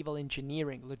medieval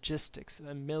engineering, logistics,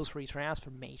 and military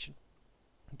transformation.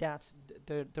 That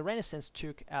the Renaissance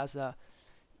took as a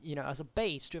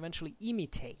base to eventually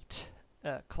imitate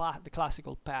the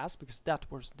classical past, because that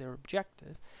was their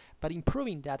objective, but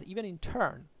improving that even in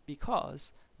turn,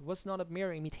 because it was not a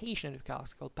mere imitation of the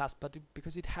classical past, but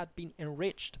because it had been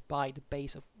enriched by the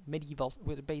base of medieval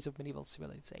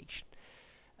civilization.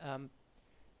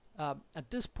 At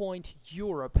this point,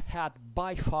 Europe had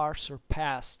by far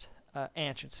surpassed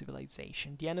ancient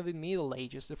civilization. The end of the Middle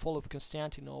Ages, the fall of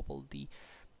Constantinople, the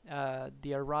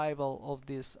arrival of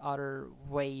this other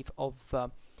wave of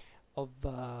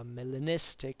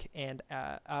Hellenistic and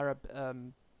Arab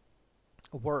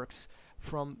works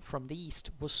from the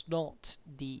East was not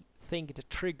the thing that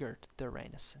triggered the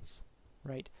Renaissance,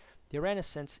 right? The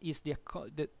Renaissance is the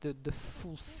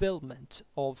fulfillment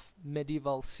of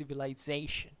medieval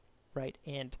civilization, right?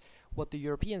 And what the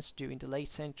Europeans do in the late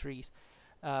centuries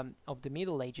of the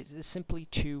Middle Ages is simply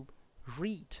to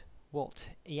read what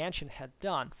the ancient had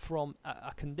done from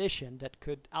a condition that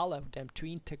could allow them to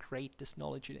integrate this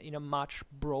knowledge in a much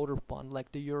broader one,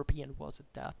 like the European was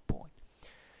at that point.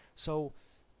 So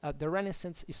the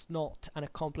Renaissance is not an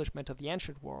accomplishment of the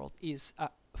ancient world, is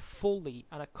fully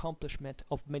an accomplishment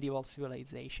of medieval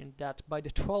civilization that by the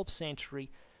 12th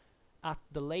century at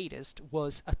the latest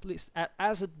was at least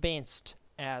as advanced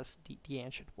as the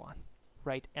ancient one,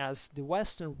 right? As the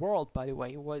Western world, by the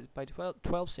way, was by the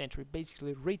 12th century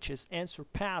basically reaches and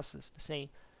surpasses the same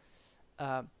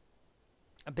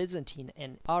a Byzantine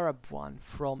and Arab one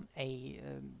from a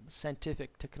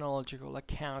scientific, technological,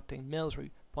 accounting,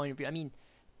 military point of view. I mean,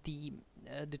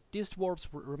 these wars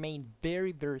remain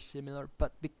very, very similar,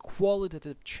 but the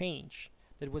qualitative change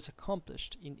that was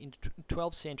accomplished in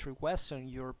 12th century Western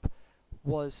Europe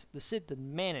was the Cid that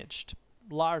managed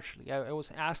largely. I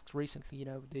was asked recently,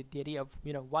 the idea of,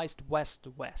 why is the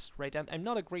West, right? I'm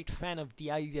not a great fan of the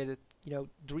idea that,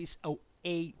 there is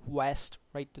a West,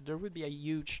 right? There would be a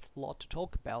huge lot to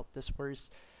talk about this. Whereas,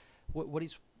 what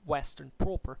is Western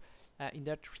proper? In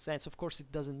that sense, of course,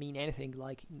 it doesn't mean anything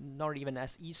like, not even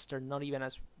as Eastern, not even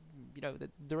as,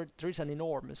 there is an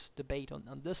enormous debate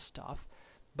on this stuff.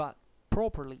 But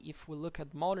properly, if we look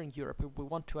at modern Europe, if we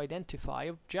want to identify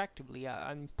objectively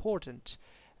an important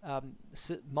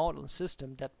model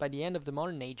system that by the end of the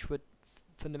modern age would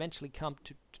fundamentally come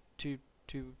to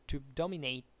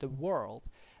dominate the world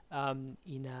in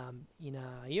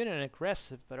even an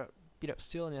aggressive but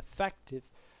still an effective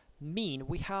mean,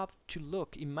 we have to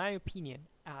look, in my opinion,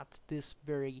 at this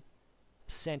very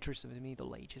centers of the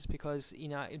Middle Ages, because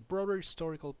in a broader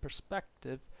historical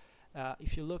perspective,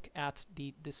 if you look at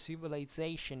the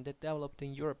civilization that developed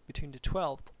in Europe between the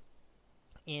 12th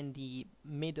and the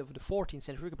mid of the 14th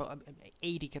century, about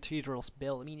 80 cathedrals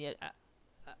built. I mean,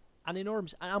 an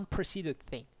enormous, unprecedented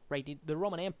thing, right? The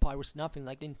Roman Empire was nothing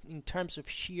like in terms of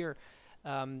sheer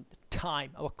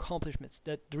time of accomplishments.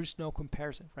 That there is no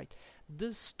comparison, right?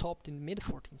 This stopped in the mid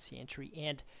 14th century,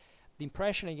 and the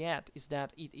impression I get is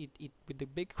that it with the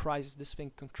big crisis, this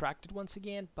thing contracted once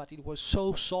again, but it was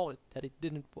so solid that it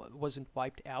wasn't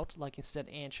wiped out. Like instead,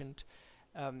 ancient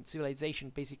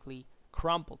civilization basically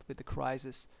crumbled with the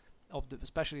crisis of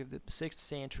especially of the 6th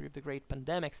century, of the great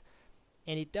pandemics,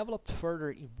 and it developed further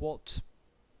in what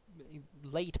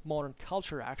late modern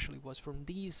culture actually was from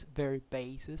these very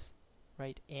bases,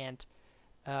 right? And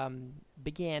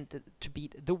began to be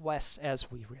the West as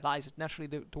we realize it. Naturally,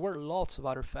 there were lots of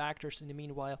other factors. In the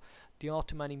meanwhile, the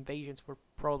Ottoman invasions were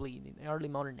probably in the early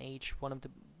modern age one of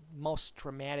the most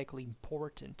dramatically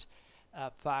important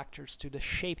factors to the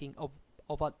shaping of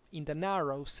in the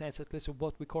narrow sense, at least, of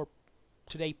what we call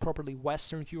today properly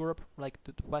Western Europe, like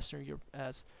the Western Europe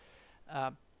as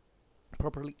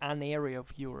properly an area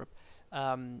of Europe,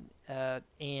 and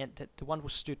the one who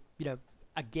stood,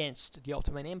 against the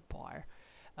Ottoman Empire.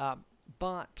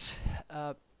 But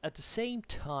at the same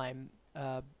time,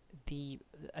 I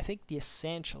think the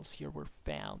essentials here were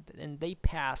found, and they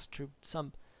passed through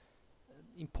some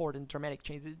important dramatic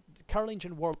changes. The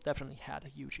Carolingian War definitely had a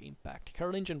huge impact. The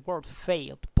Carolingian War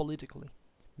failed politically,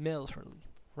 militarily,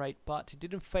 right? But it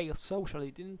didn't fail socially.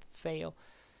 It didn't fail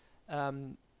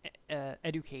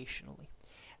educationally.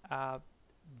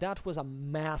 That was a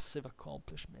massive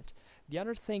accomplishment. The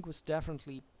other thing was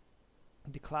definitely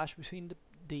the clash between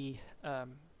the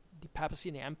papacy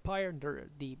and the empire, and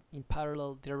in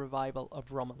parallel the revival of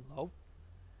Roman law.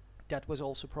 That was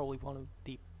also probably one of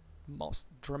the most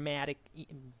dramatic,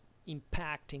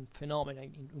 impacting phenomena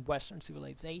in Western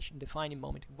civilization, defining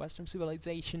moment in Western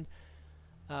civilization.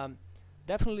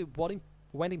 Definitely what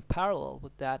went in parallel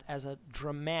with that as a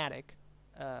dramatic,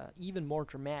 even more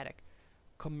dramatic,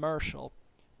 commercial,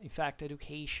 in fact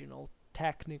educational,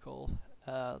 technical,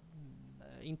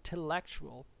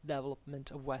 intellectual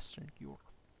development of Western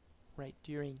Europe, right,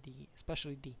 during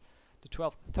especially the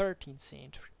 12th, 13th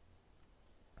century.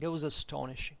 It was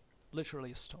astonishing,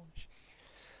 literally astonishing.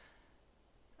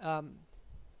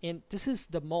 And this is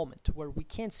the moment where we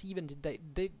can see even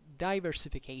the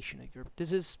diversification of Europe.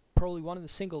 This is probably one of the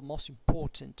single most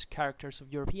important characters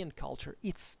of European culture,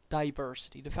 its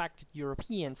diversity. The fact that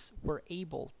Europeans were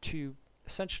able to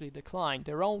essentially decline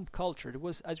their own culture. There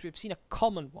was, as we've seen, a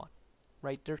common one,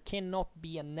 right? There cannot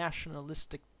be a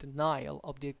nationalistic denial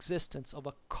of the existence of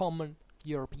a common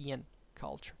European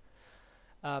culture.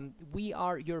 We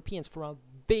are Europeans for a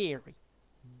very,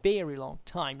 very long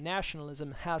time.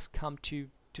 Nationalism has come to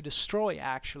destroy,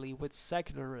 actually, with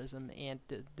secularism and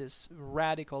this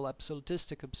radical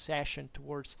absolutistic obsession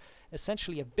towards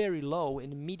essentially a very low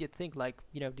and immediate thing, like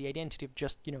the identity of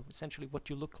just essentially what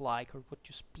you look like or what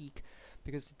you speak,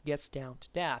 because it gets down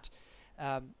to that,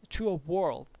 to a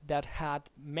world that had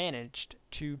managed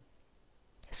to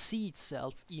see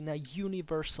itself in a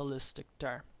universalistic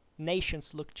term.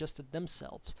 Nations looked just at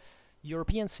themselves.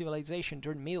 European civilization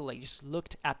during the Middle Ages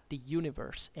looked at the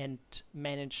universe and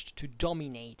managed to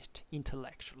dominate it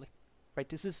intellectually. Right?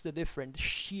 This is the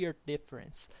sheer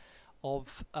difference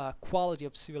of quality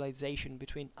of civilization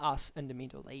between us and the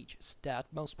Middle Ages that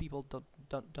most people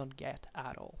don't get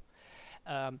at all.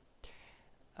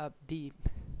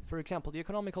 for example, the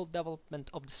economical development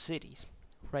of the cities,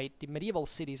 right? The medieval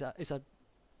cities is a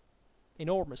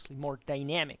enormously more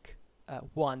dynamic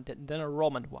one than a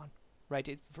Roman one,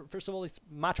 right? First of all, it's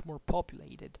much more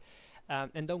populated,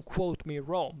 and don't quote me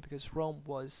Rome, because Rome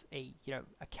was a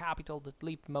capital that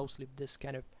lived mostly with this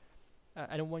kind of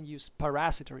I don't want to use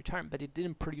parasitory term, but it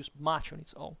didn't produce much on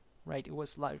its own, right? It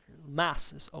was like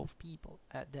masses of people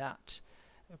that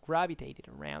gravitated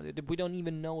around it. We don't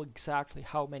even know exactly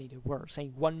how many there were.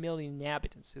 Saying 1 million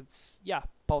inhabitants, it's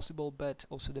possible, but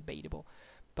also debatable.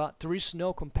 But there is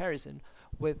no comparison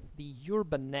with the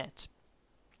urban net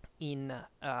in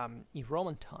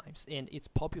Roman times and its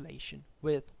population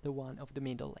with the one of the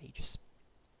Middle Ages.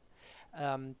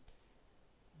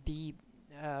 The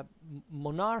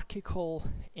monarchical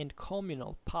and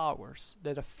communal powers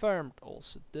that affirmed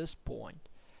also at this point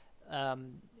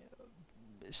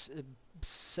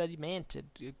sedimented,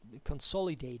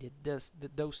 consolidated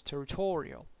those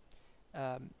territorial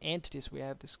entities we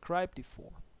have described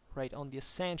before, right, on the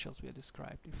essentials we have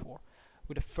described before,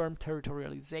 with a firm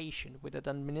territorialization, with an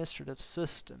administrative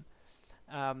system,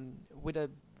 with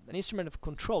an instrument of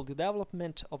control, the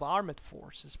development of armed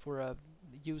forces for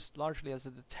used largely as a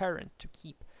deterrent to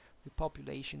keep the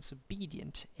populations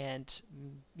obedient and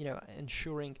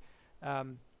ensuring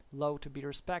law to be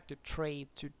respected, trade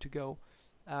to go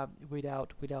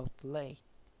without delay,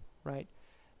 right?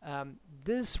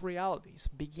 These realities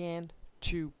began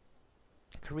to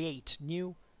create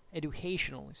new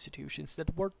educational institutions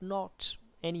that were not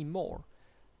anymore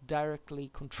directly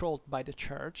controlled by the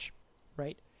church,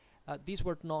 right? These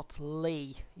were not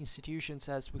lay institutions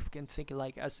as we can think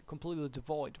like as completely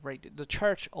devoid, right? The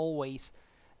church always,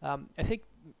 I think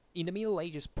in the Middle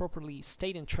Ages properly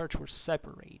state and church were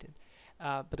separated,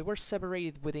 but they were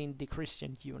separated within the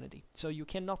Christian unity. So you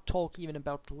cannot talk even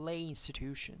about lay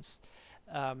institutions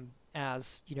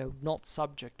as not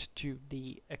subject to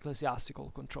the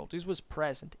ecclesiastical control. This was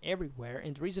present everywhere,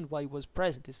 and the reason why it was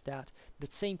present is that the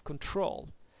same control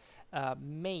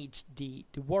made the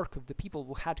work of the people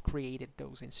who had created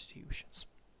those institutions.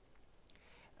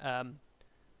 The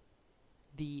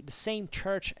same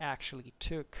church actually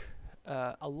took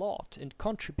a lot and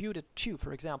contributed to,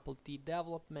 for example, the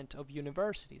development of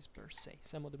universities per se.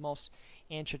 Some of the most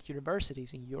ancient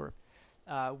universities in Europe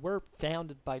were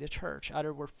founded by the church,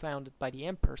 others were founded by the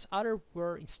emperors, others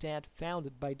were instead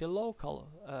founded by the local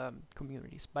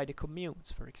communities, by the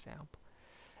communes, for example.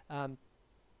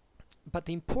 But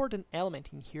the important element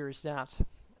in here is that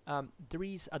there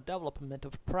is a development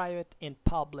of private and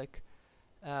public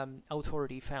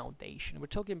authority foundation. We're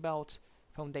talking about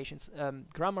foundations,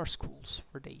 grammar schools,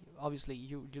 where obviously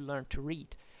you learn to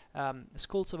read,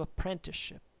 schools of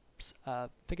apprenticeships.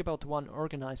 Think about the one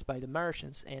organized by the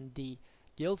merchants and the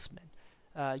guildsmen.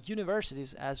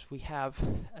 Universities, as we have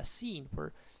seen,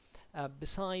 were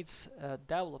besides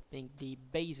developing the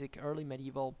basic early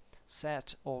medieval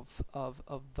set of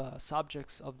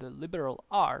subjects of the liberal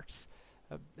arts,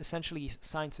 essentially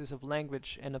sciences of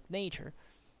language and of nature,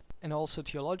 and also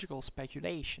theological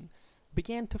speculation,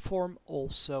 began to form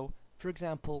also, for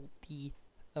example, the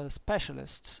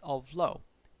specialists of law,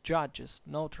 judges,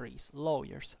 notaries,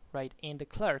 lawyers, right, and the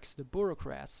clerks, the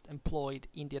bureaucrats employed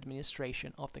in the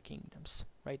administration of the kingdoms,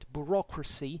 right?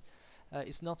 Bureaucracy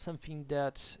is not something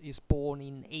that is born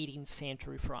in 18th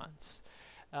century France.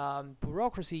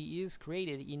 Bureaucracy is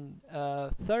created in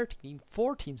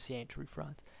 14th century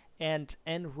France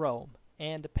and Rome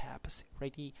and the papacy,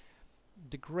 right?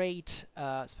 The great,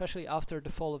 especially after the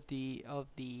fall of the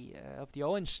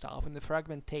Hohenstaufen and the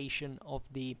fragmentation of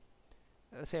the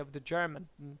say of the German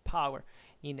power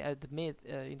in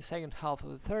the second half of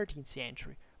the 13th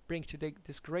century, bring to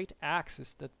this great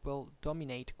axis that will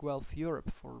dominate Guelph Europe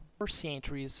for 4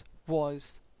 centuries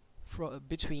was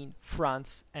between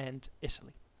France and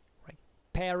Italy, right?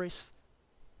 Paris,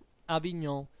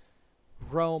 Avignon,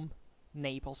 Rome,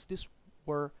 Naples. These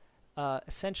were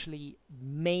essentially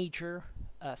major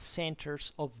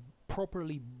centers of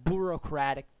properly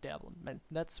bureaucratic development.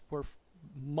 That's where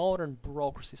modern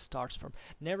bureaucracy starts from.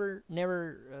 Never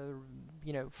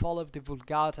follow the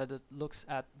Vulgata that looks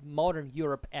at modern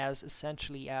Europe as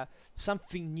essentially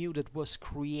something new that was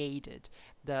created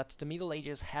that the Middle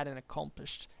Ages hadn't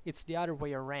accomplished. It's the other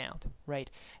way around,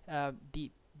 right?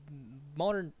 The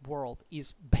modern world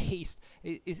is based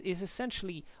is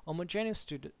essentially homogeneous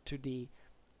to the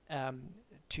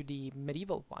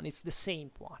medieval one. It's the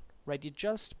same one, right? It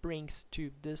just brings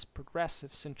to this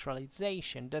progressive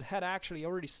centralization that had actually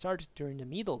already started during the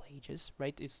Middle Ages,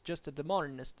 right? It's just that the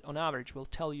modernist, on average, will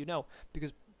tell you no,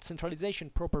 because centralization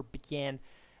proper began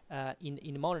in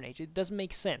the modern age. It doesn't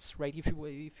make sense, right? If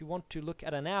you want to look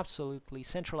at an absolutely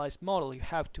centralized model, you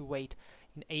have to wait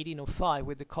in 1805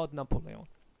 with the Code Napoleon.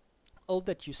 All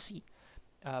that you see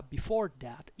before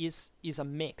that is a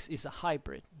mix, is a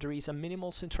hybrid. There is a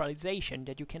minimal centralization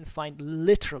that you can find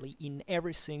literally in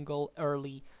every single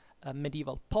early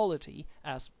medieval polity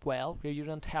as well, where you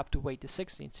don't have to wait the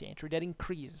 16th century. That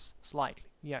increases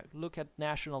slightly. Yeah, look at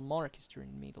national monarchies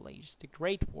during the Middle Ages, the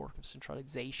great work of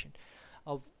centralization,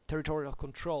 of territorial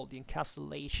control, the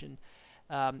encastellation.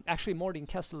 Actually, more the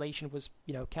encastellation was,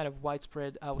 kind of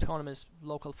widespread autonomous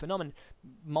local phenomenon.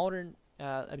 Modern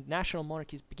national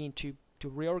monarchies begin to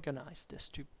reorganize this,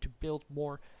 to build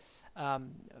more,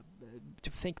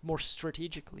 to think more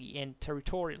strategically and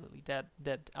territorially that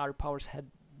other powers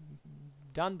had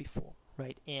done before,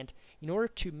 right? And in order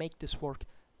to make this work,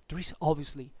 there is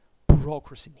obviously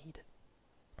bureaucracy needed,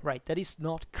 right? That is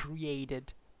not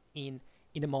created in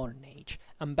the modern age.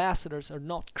 Ambassadors are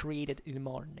not created in the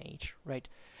modern age, right?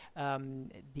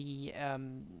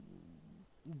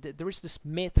 There is this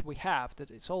myth we have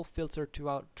that it's all filtered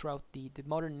throughout the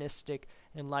modernistic,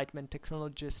 enlightenment,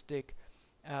 technologistic,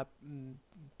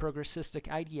 progressistic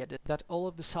idea that all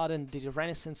of a sudden the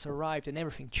Renaissance arrived and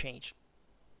everything changed.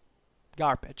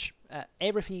 Garbage.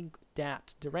 Everything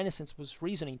that the Renaissance was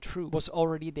reasoning true was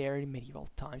already there in medieval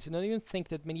times. And I don't think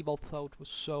that medieval thought was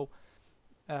so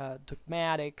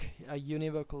dogmatic,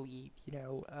 univocally,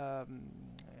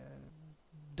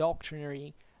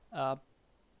 doctrinary.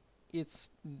 It's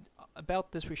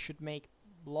about this we should make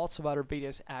lots of other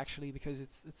videos actually, because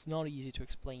it's not easy to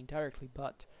explain directly.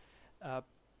 But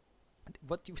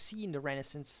what you see in the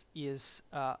Renaissance is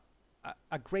a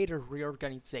greater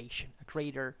reorganization, a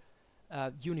greater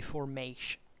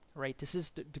uniformation, right? This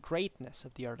is the greatness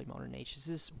of the early modern age. This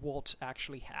is what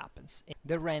actually happens.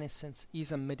 The Renaissance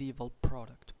is a medieval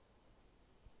product.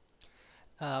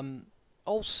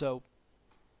 Also,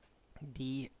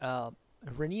 the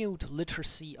renewed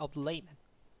literacy of laymen,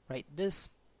 right? This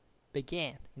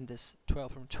began in this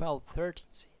 13th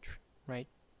century, right?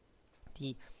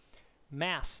 The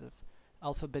massive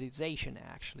alphabetization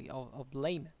actually of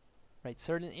laymen, right?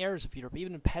 Certain areas of Europe,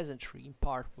 even the peasantry in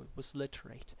part was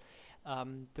literate.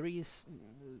 There is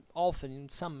often in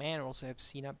some manuals I have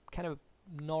seen a kind of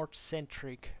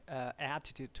North-centric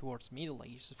attitude towards Middle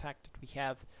Ages. The fact that we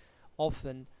have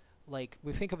often, like,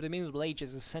 we think of the Middle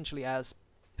Ages essentially as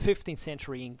 15th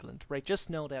century England, right? Just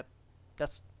know that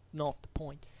that's not the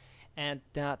point, and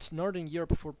that Northern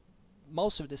Europe for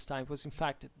most of this time was in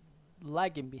fact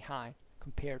lagging behind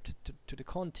compared to the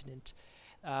continent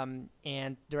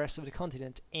and the rest of the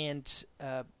continent, and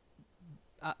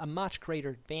a much greater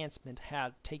advancement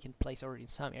had taken place already in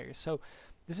some areas. So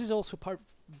this is also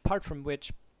part from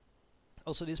which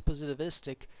also these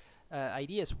positivistic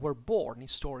ideas were born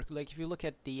historically. Like if you look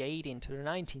at the 18th to the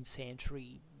 19th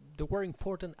century, there were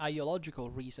important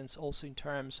ideological reasons also in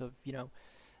terms of,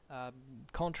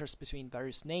 contrast between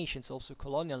various nations, also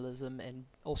colonialism and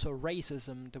also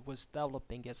racism that was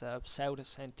developing as a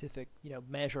pseudo-scientific,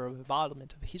 measure of evaluation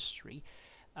of history.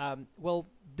 Well,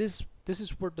 this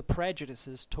is where the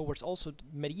prejudices towards also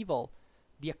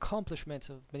the accomplishment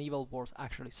of medieval wars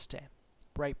actually stem,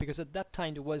 right? Because at that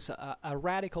time there was a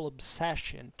radical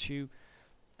obsession to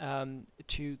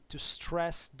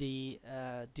stress the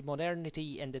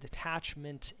modernity and the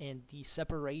detachment and the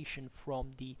separation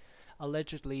from the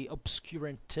allegedly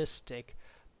obscurantistic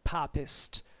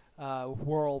papist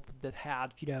world that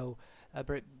had,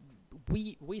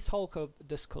 we talk of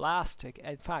the scholastic,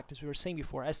 in fact, as we were saying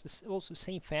before, as this also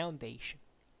same foundation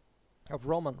of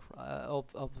Roman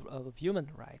of human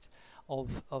rights,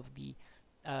 of the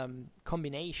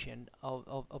combination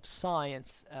of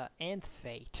science and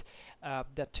fate,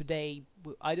 that today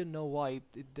I don't know why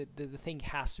the thing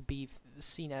has to be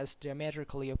seen as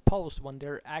diametrically opposed when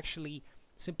they're actually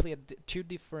simply at two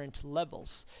different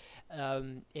levels,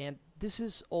 and this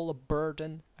is all a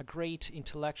burden, a great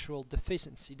intellectual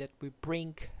deficiency that we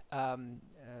bring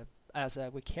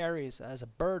we carry as a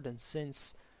burden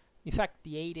since, in fact,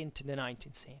 the 18th to the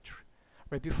 19th century.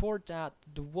 Right before that,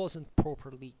 there wasn't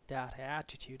properly that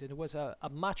attitude, and it was a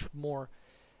much more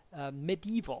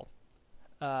medieval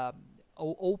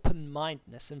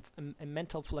open-mindedness and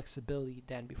mental flexibility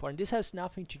than before. And this has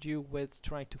nothing to do with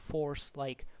trying to force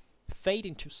like fate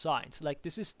into science. Like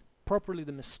this is properly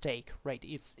the mistake, right?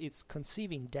 It's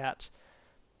conceiving that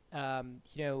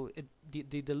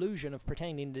the delusion of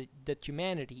pretending that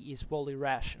humanity is wholly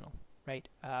rational, right?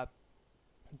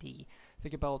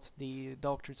 Think about the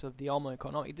doctrines of the homo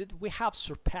economic. We have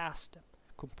surpassed them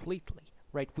completely,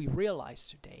 right? We realize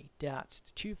today that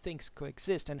the two things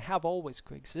coexist and have always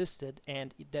coexisted,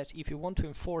 and that if you want to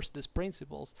enforce these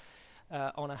principles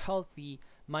on a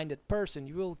healthy-minded person,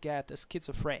 you will get a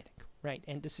schizophrenic, right?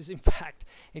 And this is in fact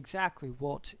exactly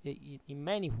what, in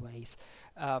many ways,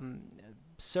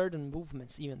 certain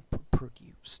movements even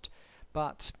produced.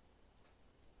 But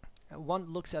one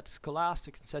looks at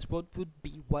scholastics and says, what would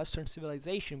be Western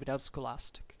civilization without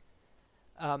scholastic?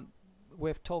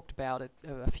 We've talked about it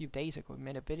a few days ago. We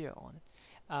made a video on it.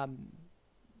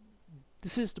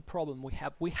 This is the problem we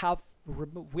have. We have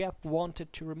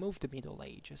wanted to remove the Middle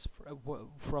Ages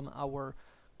from our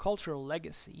cultural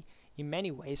legacy in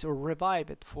many ways, or revive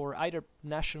it for either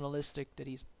nationalistic, that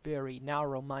is very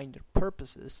narrow-minded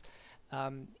purposes,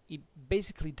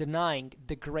 basically denying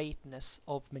the greatness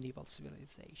of medieval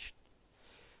civilization.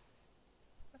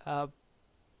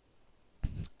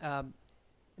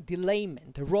 The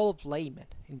layman, the role of layman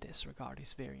in this regard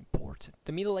is very important.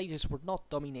 The Middle Ages were not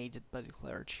dominated by the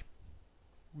clergy,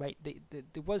 right?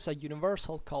 There was a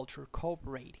universal culture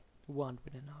cooperating one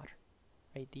with another,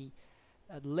 right? The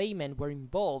laymen were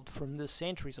involved from the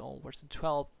centuries onwards, the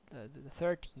 12th, the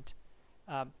 13th,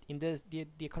 in the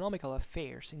economical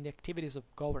affairs, in the activities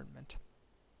of government,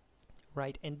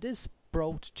 right? And this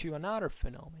brought to another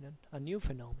phenomenon, a new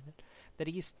phenomenon, that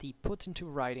is the put into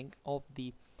writing of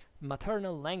the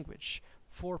maternal language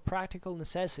for practical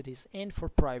necessities and for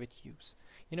private use.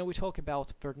 You know, we talk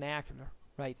about vernacular,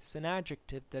 right? It's an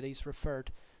adjective that is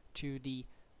referred to the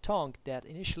tongue that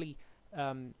initially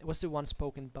was the one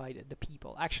spoken by the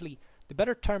people. Actually, the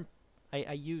better term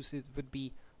I use it would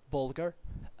be vulgar.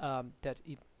 That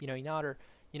it, in other,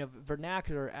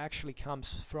 vernacular actually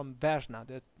comes from verna,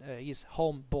 that is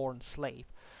home-born slave.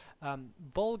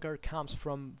 Vulgar comes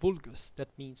from vulgus, that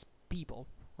means people,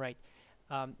 right?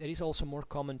 It is also more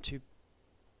common to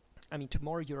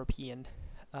more European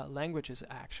languages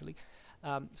actually.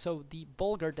 So the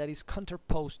vulgar that is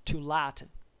counterposed to Latin,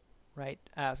 right?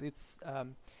 As it's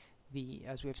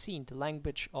as we have seen, the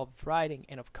language of writing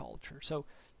and of culture. So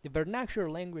the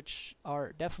vernacular language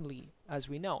are definitely, as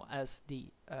we know, as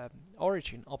the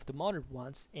origin of the modern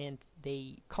ones, and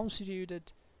they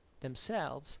constituted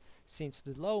themselves since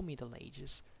the low Middle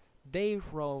Ages their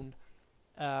own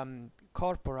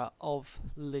corpora of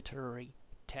literary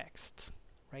texts,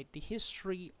 right? The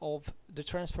history of the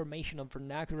transformation of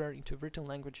vernacular into written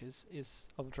languages is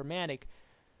of dramatic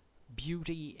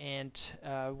beauty, and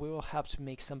we will have to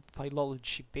make some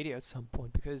philology video at some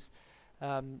point, because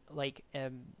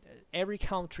every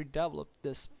country developed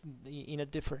this in a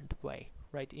different way,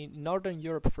 right? In Northern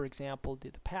Europe, for example,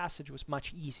 the passage was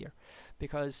much easier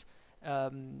because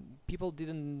people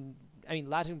didn't,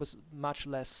 Latin was much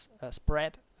less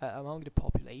spread among the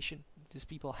population. These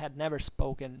people had never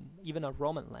spoken even a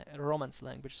Romance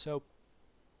language, so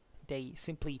they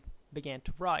simply began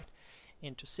to write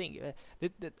and to sing.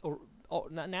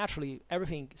 Naturally,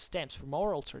 everything stems from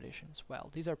oral traditions. Well,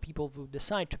 these are people who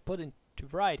decide to put into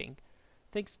writing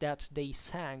things that they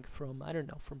sang from,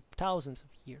 from thousands of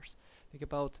years. Think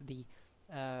about the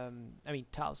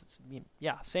thousands,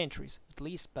 centuries at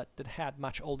least, but that had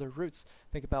much older roots.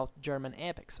 Think about German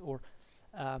epics or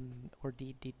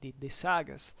the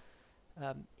sagas,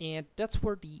 and that's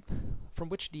where from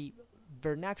which the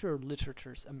vernacular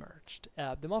literatures emerged.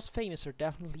 The most famous are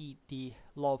definitely the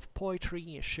love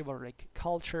poetry, chivalric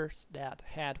cultures that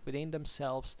had within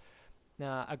themselves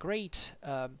a great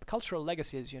cultural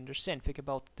legacy, as you understand. Think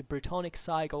about the Brittonic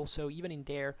cycle. So even in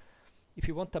there, if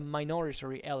you want a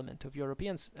minority element of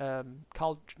Europeans'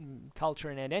 culture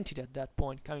and identity at that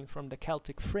point, coming from the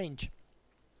Celtic fringe,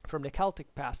 from the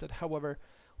Celtic past, that however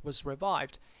was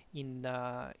revived in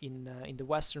the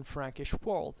Western Frankish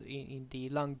world, in the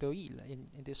Langue d'Oil, in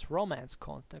this Romance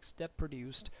context that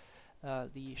produced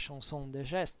the Chanson de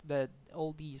Geste,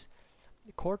 all these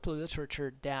courtly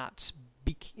literature that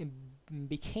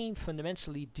became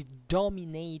fundamentally the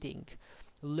dominating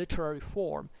literary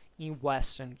form in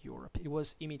Western Europe. It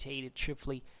was imitated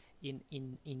chiefly in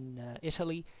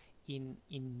Italy,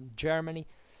 in Germany.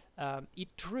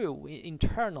 It drew in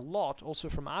turn a lot also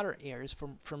from other areas,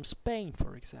 from Spain,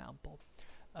 for example.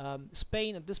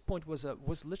 Spain at this point was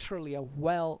literally a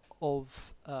well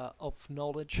of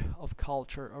knowledge, of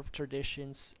culture, of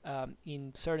traditions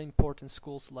in certain important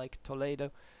schools like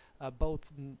Toledo,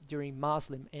 both during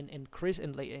Muslim and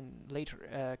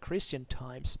later Christian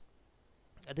times.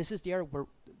 This is the area where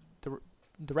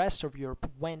the rest of Europe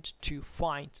went to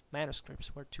find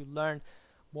manuscripts, where to learn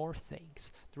more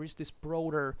things. There is this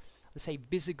broader, let's say,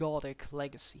 Visigothic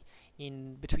legacy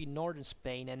in between northern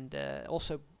Spain and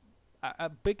also a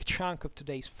big chunk of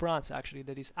today's France, actually,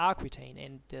 that is Aquitaine,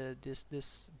 and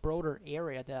this broader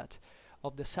area that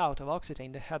of the south of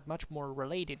Occitane that had much more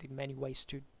related in many ways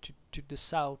to the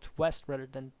southwest rather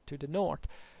than to the north,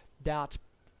 that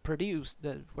produced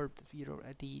where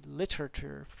the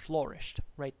literature flourished,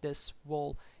 right? This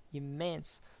whole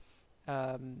immense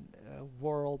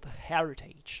world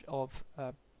heritage of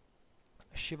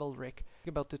chivalric,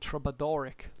 about the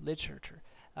troubadouric literature,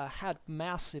 had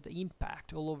massive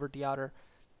impact all over the other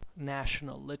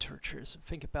national literatures.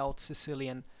 Think about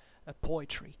Sicilian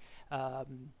poetry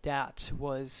that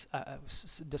was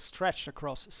stretched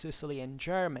across Sicily and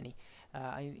Germany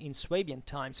in Swabian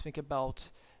times. Think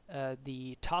about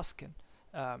the Tuscan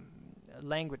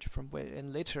language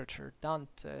in literature,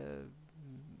 Dante,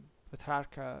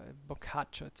 Petrarca,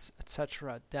 Boccaccio,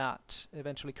 etc., that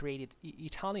eventually created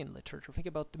Italian literature. Think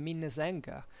about the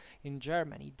Minnesänger in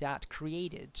Germany that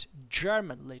created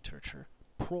German literature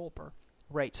proper,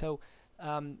 right? So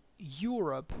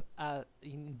Europe,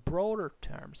 in broader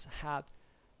terms,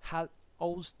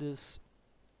 owes this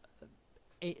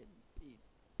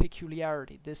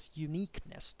peculiarity, this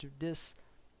uniqueness to this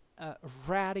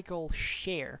radical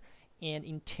share and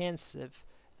intensive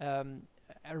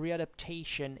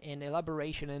readaptation and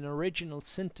elaboration and original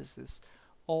synthesis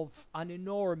of an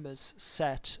enormous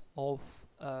set of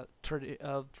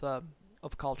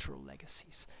cultural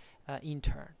legacies in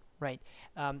turn, right?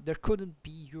 There couldn't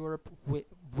be Europe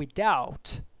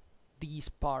without these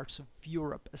parts of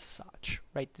Europe as such,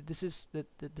 right? This is the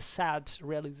sad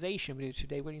realization we do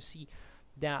today when you see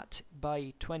that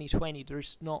by 2020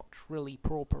 there's not really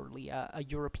properly a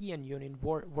European Union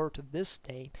worth of this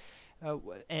day.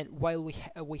 And while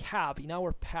we have in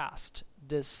our past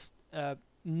this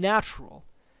natural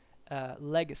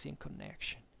legacy and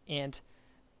connection, and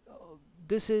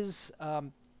this is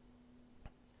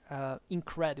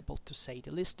incredible to say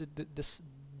the least. This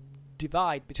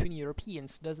divide between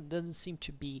Europeans doesn't seem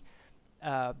to be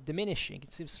diminishing.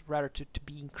 It seems rather to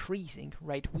be increasing,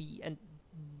 right? And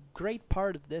great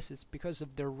part of this is because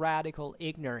of the radical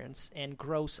ignorance and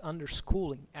gross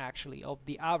underschooling, actually, of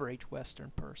the average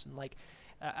Western person. Like,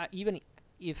 even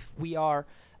if we are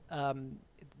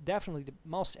definitely the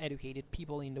most educated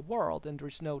people in the world, and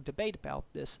there's no debate about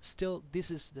this, still,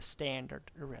 this is the standard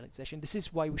realization. This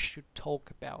is why we should talk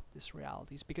about these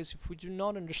realities, because if we do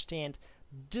not understand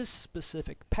this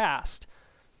specific past,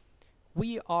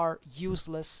 we are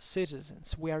useless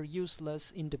citizens, we are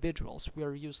useless individuals, we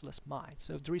are useless minds.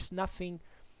 So there is nothing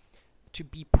to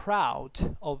be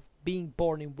proud of being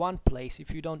born in one place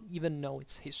if you don't even know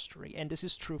its history. And this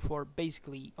is true for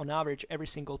basically, on average, every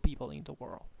single people in the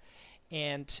world.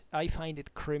 And I find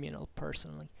it criminal,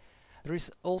 personally. There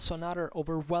is also another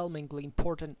overwhelmingly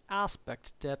important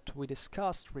aspect that we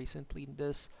discussed recently in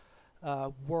this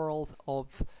world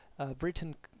of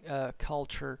written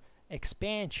culture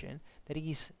expansion, that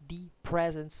is the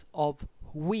presence of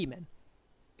women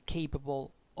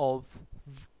capable of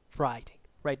writing,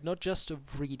 right? Not just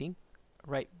of reading,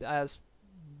 right? As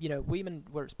you know, women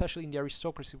were, especially in the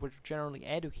aristocracy, were generally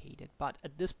educated, but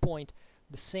at this point,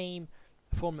 the same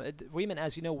form, women,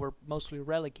 as you know, were mostly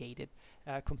relegated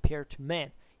compared to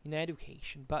men in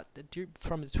education. But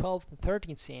from the 12th and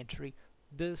 13th century,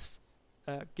 this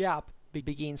gap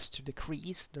begins to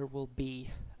decrease. There will be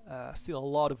still a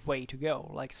lot of way to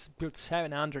go, like good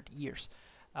 700 years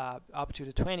up to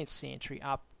the 20th century,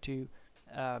 up to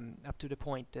the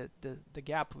point that the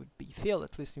gap would be filled,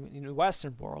 at least in the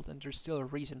Western world, and there's still a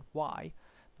reason why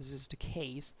this is the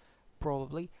case,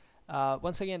 probably.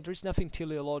 Once again, there's nothing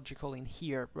teleological in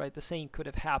here, right? The same could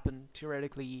have happened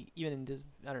theoretically even in this,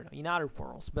 I don't know, in other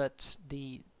worlds, but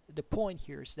the point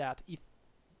here is that if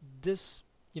this,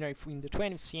 if in the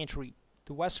 20th century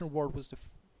the Western world was the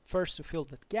first to fill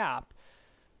that gap,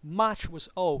 much was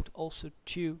owed also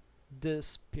to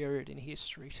this period in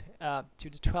history, to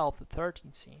the 12th and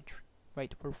 13th century,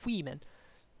 right, where women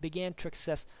began to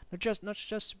access not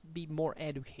just be more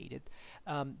educated,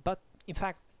 but in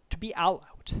fact to be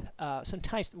allowed.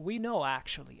 Sometimes we know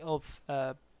actually of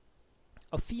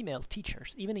female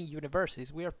teachers, even in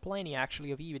universities. We have plenty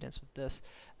actually of evidence of this.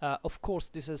 Of course,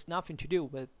 this has nothing to do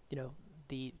with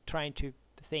the trying to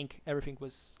think everything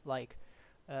was like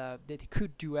that they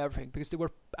could do everything, because they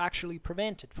were actually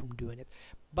prevented from doing it.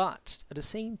 But at the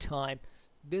same time,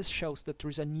 this shows that there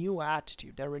is a new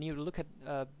attitude, a renewed look at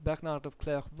Bernard of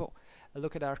Clairvaux,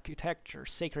 look at architecture,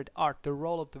 sacred art, the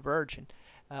role of the Virgin,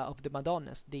 of the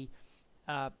Madonnas, the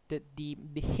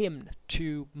hymn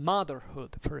to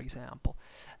motherhood, for example.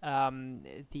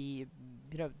 There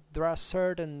are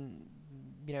certain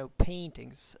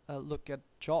paintings. Look at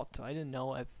Giotto. I don't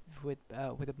know if with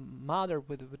a mother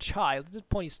with a child. At that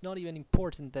point, it's not even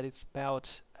important that it's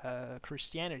about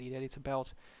Christianity, that it's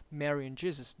about Mary and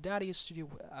Jesus. That is to do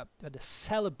the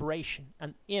celebration,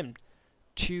 an hymn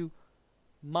to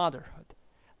motherhood,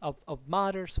 of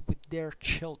mothers with their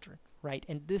children, right?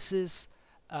 And this is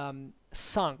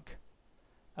sung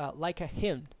like a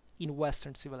hymn in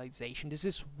Western civilization. This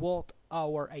is what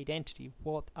our identity,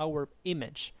 what our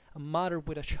image, a mother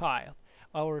with a child,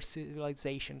 our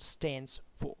civilization stands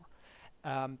for.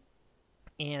 And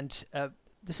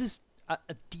this is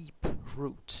a deep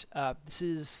root. This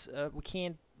is we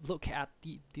can't look at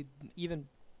the even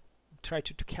try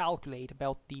to calculate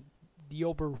about the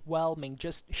overwhelming,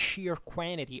 just sheer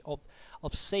quantity of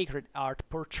sacred art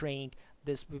portraying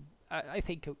this. I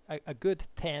think a good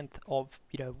tenth of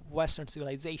Western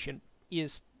civilization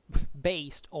is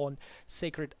based on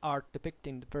sacred art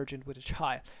depicting the Virgin with a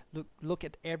child. Look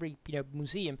at every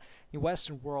museum in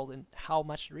Western world and how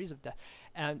much there is of that.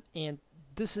 And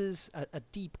this is a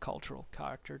deep cultural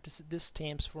character. This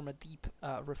stems from a deep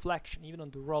reflection, even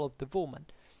on the role of the woman,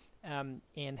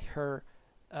 and her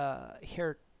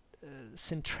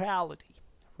centrality,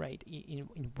 right,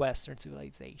 in Western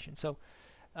civilization. So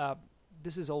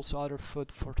this is also other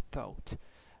food for thought.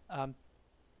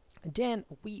 Then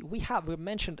we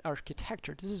mentioned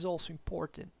architecture. This is also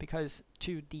important because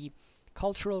to the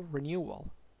cultural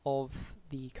renewal of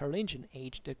the Carolingian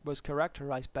age that was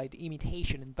characterized by the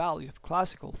imitation and value of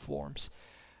classical forms,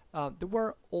 there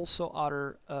were also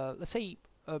other, let's say,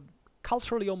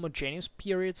 culturally homogeneous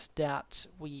periods that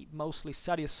we mostly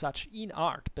study as such in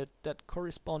art, but that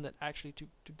corresponded actually to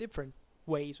different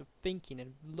ways of thinking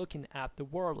and looking at the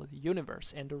world, the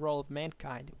universe, and the role of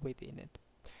mankind within it.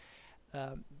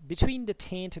 Between the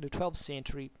 10th and the 12th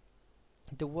century,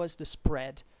 there was the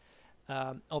spread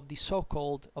of the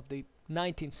so-called, of the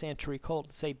 19th century called,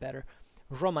 let's say better,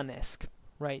 Romanesque,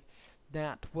 right?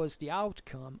 That was the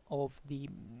outcome of the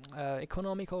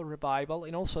economical revival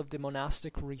and also of the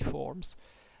monastic reforms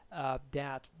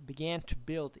that began to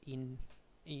build in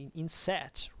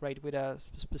set, right, with a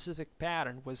specific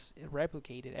pattern, was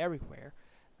replicated everywhere.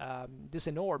 This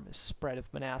enormous spread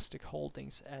of monastic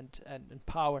holdings and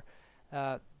power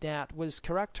that was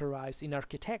characterized in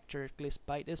architecture, at least,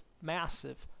 by this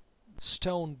massive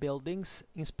stone buildings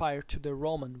inspired to the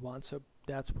Roman one, so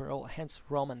that's where all, hence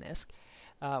Romanesque,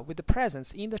 with the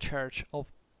presence in the church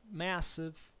of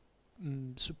massive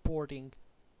supporting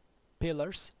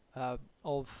pillars,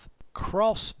 of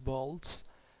cross vaults,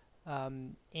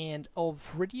 and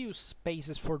of reduced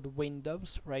spaces for the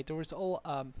windows, right? There was all,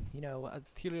 a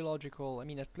theological, I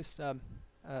mean, at least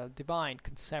divine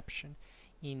conception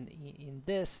in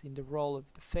the role of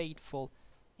the faithful,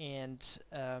 and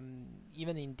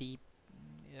even in the,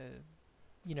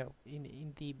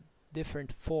 in the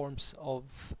different forms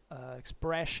of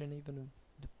expression, even of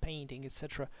the painting,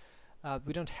 etc.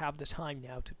 We don't have the time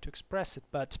now to express it,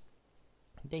 but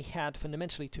they had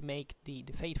fundamentally to make the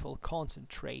faithful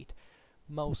concentrate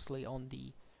mostly on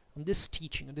this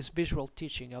teaching, on this visual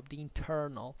teaching of the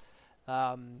internal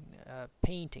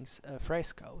paintings,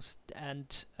 frescoes,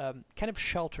 and kind of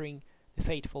sheltering the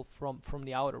faithful from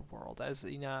the outer world, as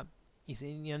in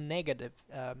a negative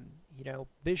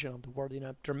vision of the world, in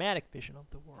a dramatic vision of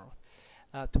the world,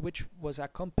 to which was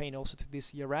accompanied also to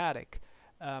these hieratic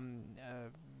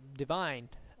divine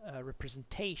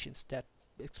representations that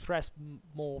express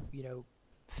more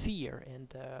fear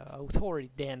and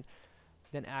authority than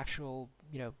actual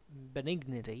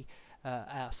benignity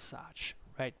as such,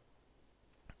 right?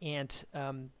 And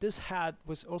this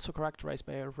was also characterized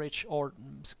by a rich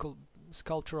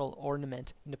sculptural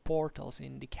ornament in the portals,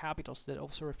 in the capitals, that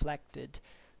also reflected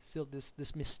still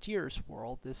this mysterious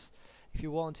world, this, if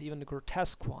you want, even the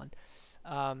grotesque one,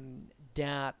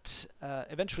 that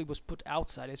eventually was put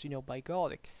outside, as you know, by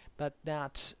Gothic, but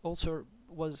that also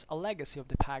was a legacy of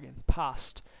the pagan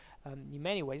past in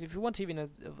many ways. If you want, even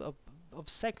of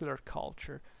secular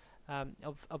culture,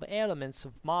 of elements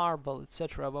of marble,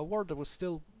 etc., a world that was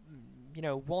still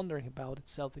wondering about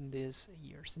itself in these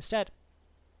years. Instead,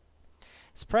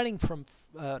 spreading from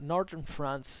northern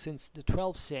France since the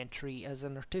 12th century as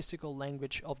an artistical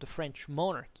language of the French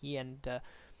monarchy, and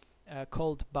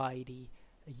called by the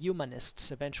humanists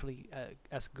eventually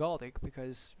as Gothic,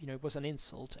 because it was an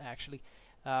insult actually,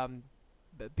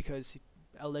 because it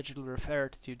allegedly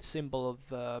referred to the symbol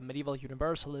of medieval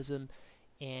universalism,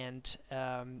 and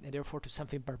therefore to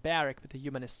something barbaric. But the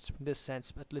humanists, in this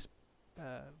sense, at least,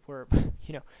 were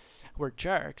were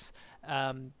jerks.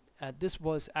 This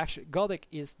was actually Gothic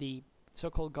is the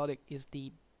so-called Gothic is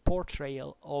the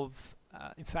portrayal of,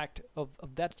 in fact, of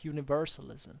that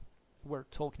universalism we're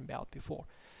talking about before.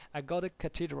 A Gothic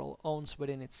cathedral owns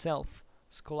within itself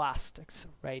scholastics,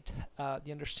 right?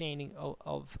 The understanding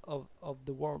of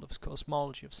the world, of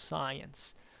cosmology, of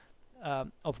science,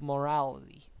 of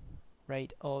morality,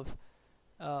 right? Of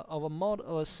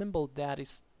a symbol that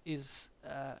is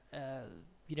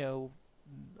you know,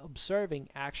 observing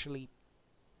actually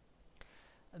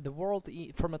the world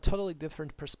from a totally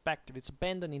different perspective. It's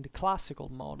abandoning the classical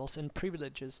models and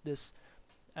privileges this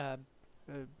uh,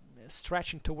 uh,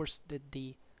 stretching towards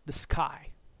the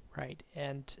sky, right?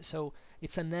 And so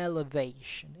it's an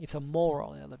elevation. It's a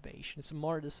moral elevation. It's a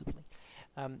moral discipline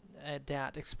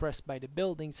that, expressed by the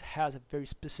buildings, has a very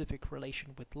specific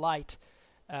relation with light.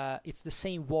 It's the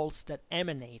same walls that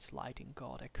emanate light in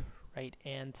Gothic, right?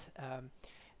 And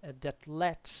that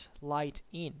let light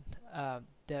in,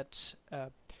 that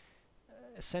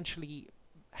essentially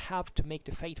have to make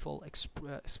the faithful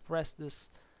express this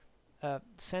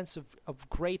sense of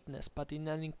greatness, but in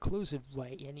an inclusive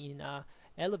way and in a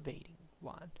elevating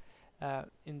one,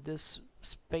 in this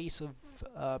space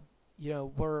of you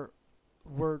know, where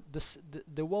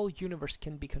the whole universe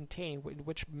can be contained, in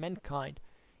which mankind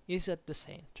is at the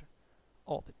center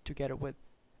of it, together with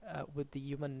the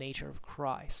human nature of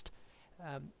Christ.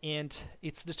 And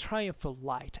it's the triumph of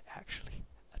light, actually,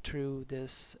 through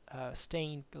this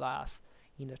stained glass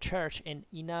in a church, and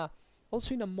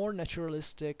also in a more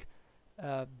naturalistic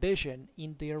vision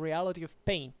in the reality of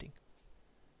painting,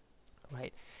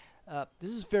 right?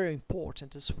 This is very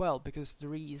important as well, because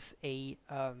there is a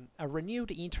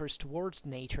renewed interest towards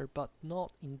nature, but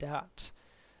not in that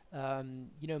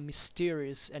you know,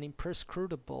 mysterious and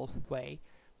imprescrutable way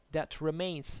that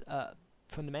remains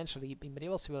fundamentally in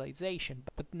medieval civilization,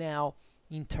 but now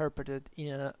interpreted in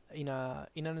an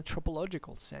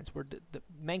anthropological sense, where the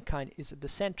mankind is at the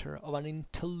center of an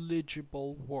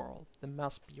intelligible world that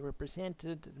must be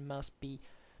represented, that must be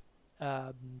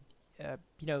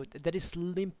you know, that is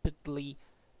limpidly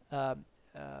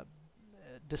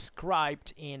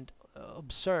described and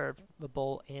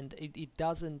observable, and it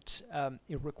doesn't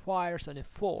it requires an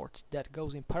effort that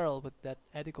goes in parallel with that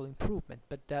ethical improvement,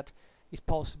 but that is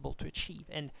possible to achieve.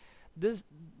 And this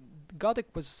Gothic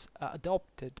was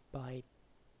adopted by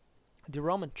the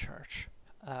Roman Church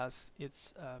as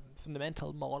its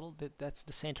fundamental model. That's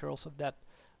the center also of that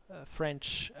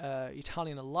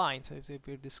French-Italian alliance, as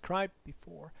we described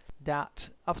before, that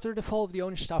after the fall of the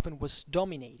Hohenstaufen was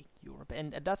dominating Europe,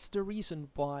 and that's the reason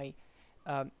why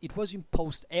it was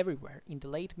imposed everywhere in the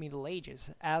late Middle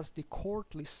Ages as the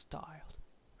courtly style,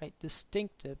 right,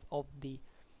 distinctive of the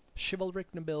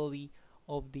chivalric nobility,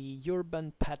 of the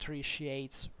urban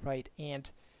patriciates, right,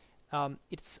 and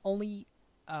it's only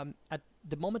at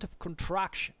the moment of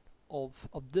contraction of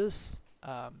this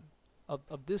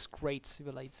great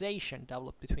civilization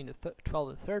developed between the 12th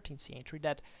and 13th century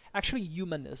that actually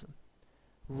humanism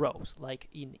rose, like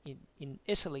in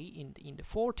Italy in the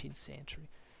 14th century.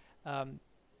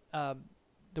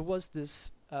 There was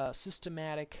this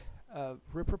systematic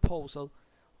proposal,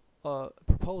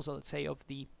 let's say, of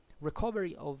the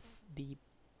recovery of the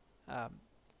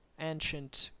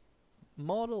ancient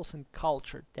models and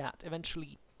culture that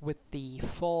eventually, with the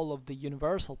fall of the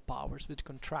universal powers, with the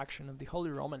contraction of the Holy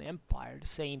Roman Empire, the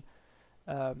same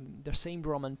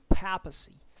Roman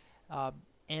papacy,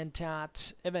 and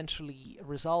that eventually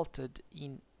resulted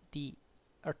in the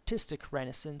artistic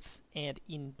renaissance and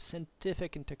in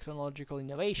scientific and technological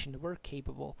innovation that were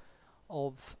capable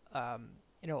of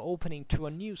you know, opening to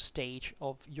a new stage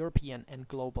of European and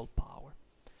global power.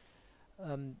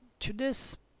 To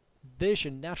this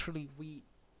vision, naturally, we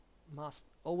must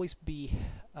always be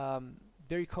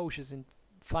very cautious in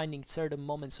finding certain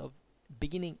moments of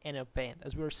beginning and of end.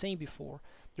 As we were saying before,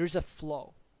 there is a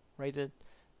flow, right? The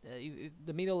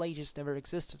Middle Ages never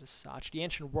existed as such. The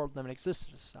ancient world never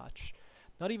existed as such.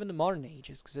 Not even the modern age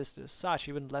existed as such,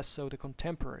 even less so the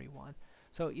contemporary one.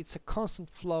 So it's a constant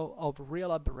flow of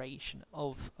reelaboration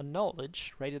of a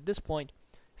knowledge, right? At this point,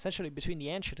 essentially between the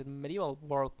ancient and medieval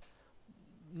world,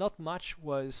 not much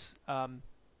was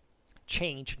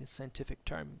changed in scientific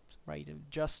terms, right?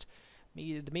 Just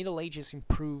the Middle Ages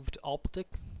improved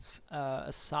optics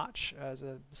as such, as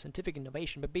a scientific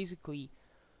innovation, but basically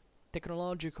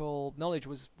technological knowledge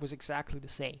was exactly the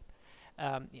same.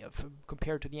 You know,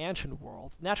 compared to the ancient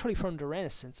world. Naturally, from the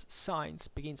Renaissance, science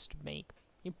begins to make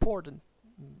important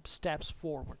steps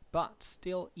forward, but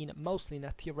still mostly in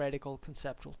a theoretical,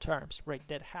 conceptual terms, right?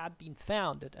 That had been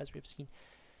founded, as we've seen,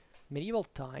 medieval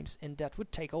times, and that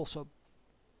would take also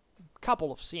a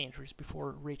couple of centuries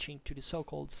before reaching to the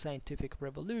so-called scientific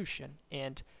revolution,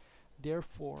 and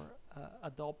therefore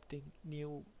adopting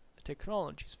new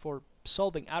technologies for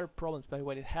solving other problems, by the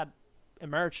way, that had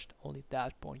emerged only at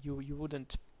that point. You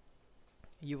wouldn't,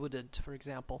 for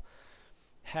example,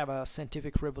 have a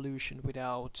scientific revolution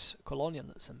without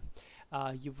colonialism.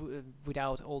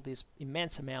 Without all this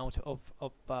immense amount of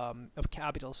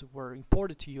capitals that were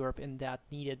imported to Europe and that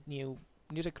needed new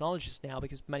technologies now,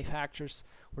 because manufacturers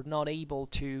were not able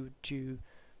to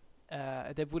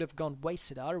they would have gone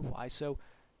wasted otherwise. So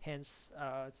hence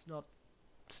it's not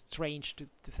strange to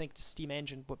think the steam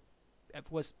engine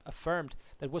was affirmed,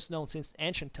 that was known since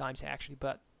ancient times actually,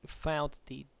 but found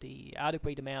the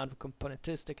adequate amount of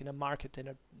componentistic in a market and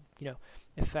a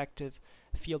effective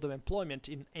field of employment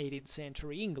in 18th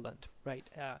century England, right?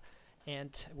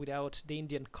 And without the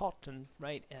Indian cotton,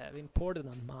 right, imported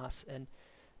en masse, and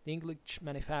the English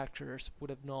manufacturers would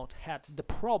have not had the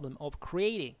problem of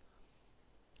creating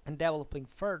and developing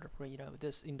further,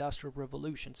 this industrial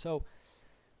revolution. So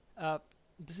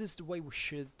this is the way we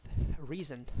should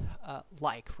reason,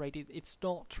 right? It's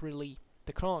not really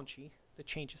technology that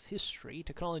changes history.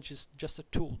 Technology is just a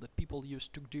tool that people use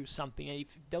to do something, and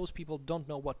if those people don't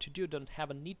know what to do, don't have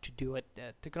a need to do it,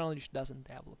 technology doesn't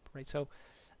develop, right? So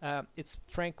it's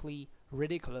frankly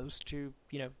ridiculous to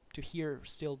hear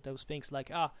still those things like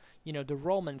the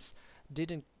Romans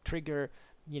didn't trigger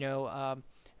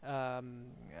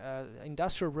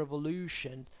industrial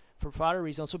revolution for other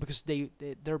reasons, also because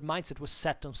their mindset was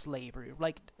set on slavery.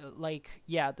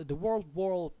 The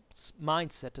world's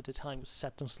mindset at the time was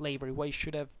set on slavery. Why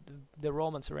should have the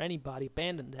Romans or anybody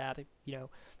abandoned that?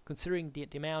 Considering the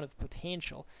amount of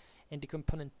potential and the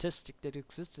componentistic that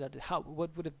existed at it,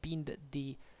 what would have been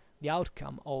the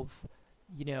outcome of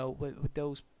with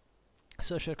those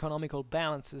socio-economical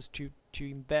balances to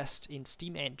invest in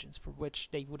steam engines, for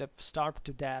which they would have starved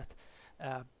to death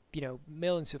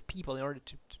millions of people in order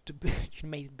to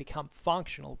make it become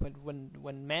functional,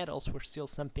 when metals were still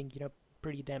something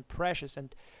pretty damn precious.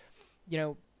 And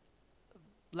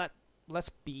let's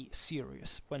be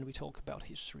serious when we talk about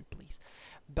history, please.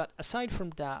 But aside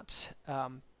from that,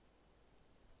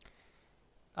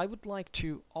 I would like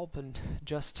to open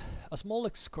just a small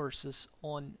excursus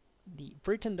on the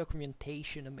written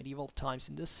documentation of medieval times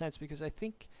in this sense, because I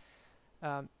think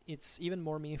it's even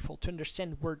more meaningful to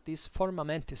understand where this forma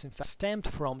mentis in fact stemmed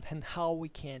from, and how we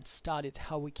can study it,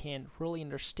 how we can really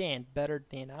understand better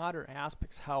than other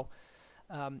aspects how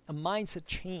a mindset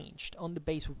changed on the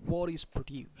basis of what is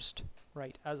produced,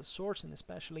 right, as a source, and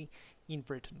especially in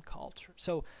written culture.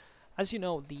 So, as you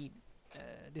know, the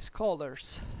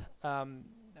scholars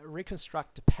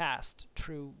reconstruct the past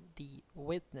through the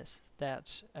witnesses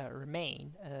that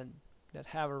remain and that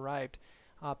have arrived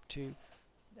up to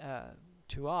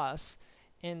us,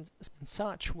 and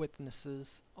such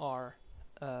witnesses are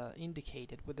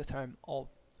indicated with the term of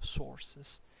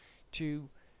sources to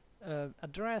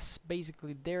address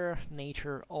basically their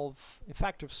nature of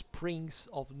effective springs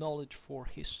of knowledge for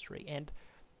history. And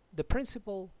the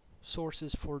principal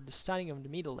sources for the studying of the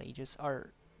Middle Ages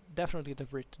are definitely the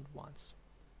written ones,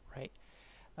 right?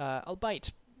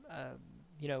 Albeit,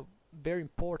 very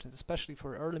important, especially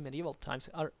for early medieval times,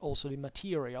 are also the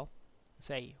material,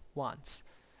 say, ones.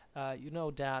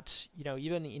 That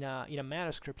even in a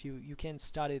manuscript you can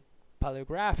study it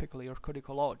paleographically or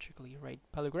codicologically, right?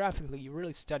 Paleographically, you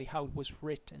really study how it was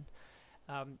written,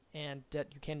 and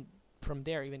that you can from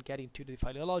there even get into the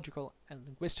philological and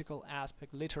linguistical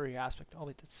aspect, literary aspect of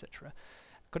it, etc.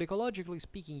 Codicologically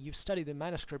speaking, you study the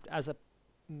manuscript as a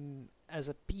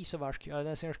piece of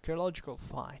as an archaeological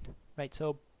find, right?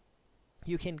 So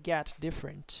you can get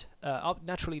different.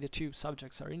 Naturally, the two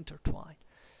subjects are intertwined,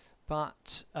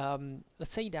 but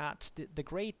let's say that the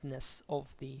greatness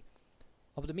of the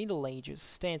Middle Ages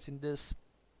stands in this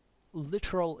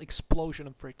literal explosion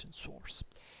of written source.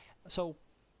 So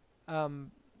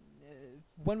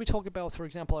when we talk about, for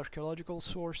example, archaeological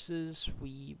sources,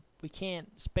 we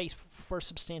can't space for a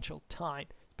substantial time,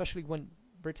 especially when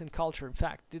written culture, in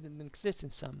fact, didn't exist in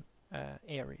some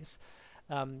areas.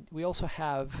 We also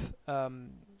have,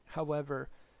 however,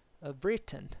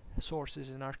 written sources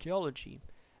in archaeology.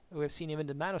 We have seen even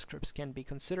the manuscripts can be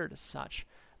considered as such.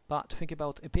 But think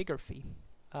about epigraphy,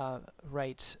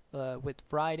 right, with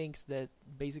writings that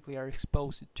basically are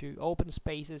exposed to open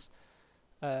spaces,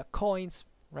 coins,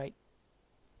 right,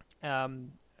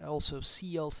 also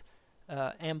seals,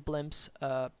 emblems,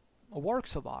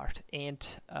 works of art,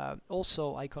 and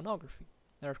also iconography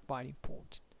that are quite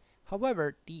important.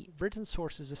 However, the written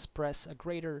sources express an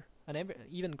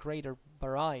even greater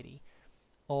variety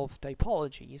of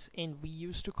typologies, and we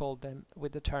used to call them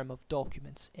with the term of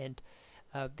documents. And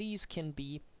these can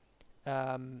be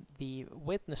the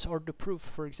witness or the proof,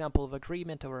 for example, of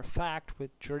agreement or a fact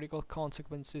with juridical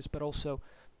consequences, but also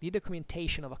the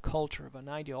documentation of a culture, of an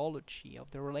ideology,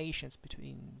 of the relations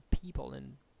between people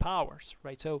and powers,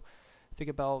 right? So think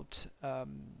about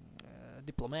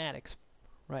diplomatics,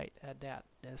 right? That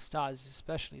studies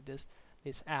especially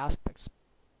these aspects.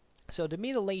 So the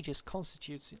Middle Ages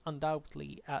constitutes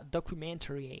undoubtedly a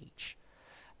documentary age,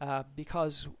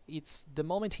 because it's the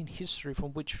moment in history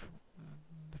from which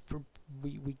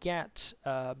we get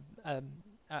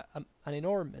an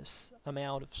enormous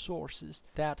amount of sources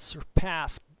that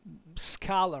surpass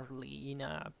scholarly in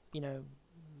a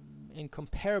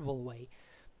incomparable way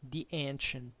the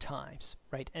ancient times,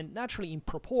 right? And naturally, in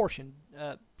proportion,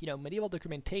 medieval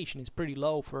documentation is pretty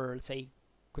low for, let's say,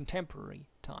 contemporary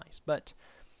times, but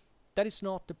that is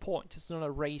not the point. It's not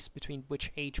a race between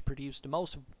which age produced the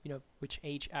most, which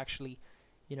age actually,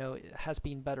 has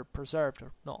been better preserved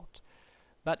or not.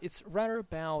 But it's rather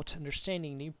about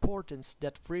understanding the importance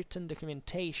that written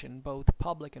documentation, both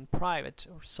public and private,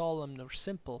 or solemn or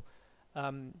simple,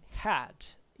 had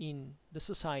in the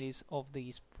societies of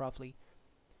these roughly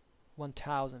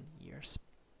 1,000 years.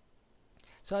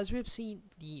 So as we've seen,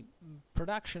 the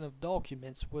production of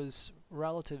documents was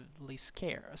relatively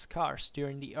scarce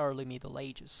during the early Middle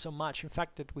Ages, so much in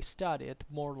fact that we study it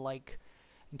more like,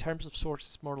 in terms of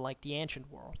sources, more like the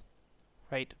ancient world,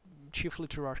 right, chiefly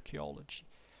through archaeology.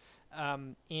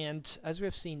 And as we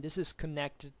have seen, this is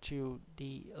connected to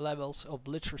the levels of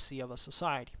literacy of a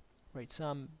society, right?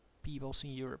 Some peoples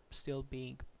in Europe still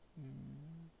being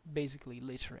basically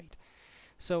literate.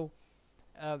 So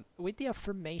with the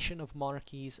affirmation of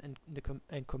monarchies and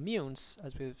communes,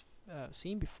 as we've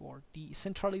seen before, the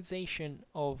centralization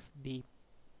of the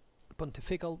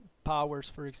pontifical powers,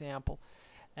 for example,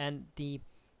 and the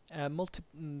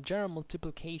general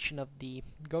multiplication of the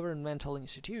governmental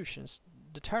institutions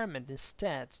determined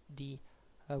instead the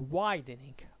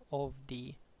widening of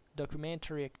the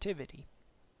documentary activity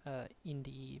in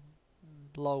the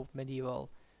low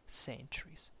medieval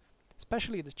centuries.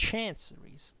 Especially the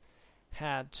chanceries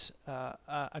had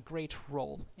a great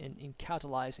role in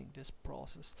catalyzing this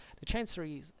process. The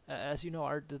chanceries, as you know,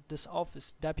 are this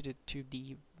office deputed to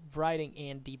the writing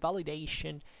and the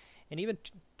validation, and even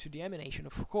to the emanation,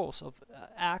 of course, of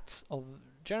acts of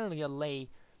generally a lay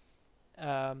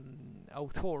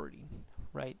authority,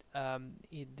 right?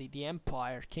 The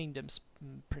empire, kingdoms,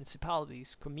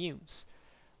 principalities, communes,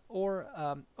 or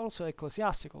also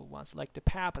ecclesiastical ones like the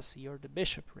papacy or the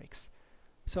bishoprics.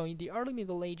 So in the early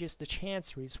Middle Ages, the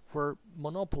chanceries were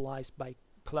monopolized by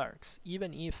clerks,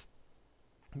 even if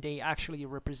they actually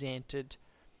represented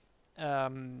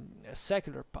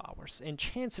secular powers. And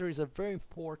chanceries are very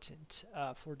important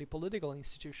for the political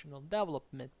institutional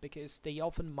development, because they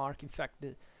often mark, in fact,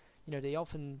 they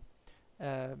often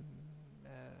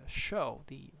show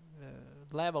the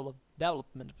level of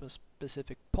development of a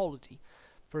specific polity.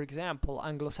 For example,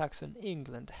 Anglo-Saxon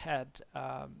England had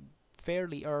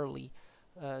fairly early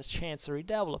chancery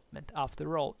development.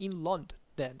 After all, in London,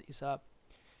 that is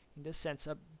in this sense,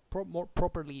 more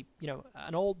properly,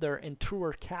 an older and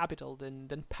truer capital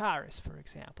than Paris, for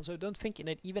example. So don't think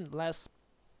that even less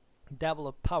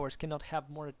developed powers cannot have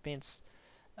more advanced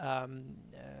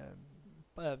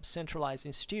centralized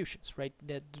institutions, right?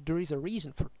 There is a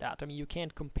reason for that. I mean, you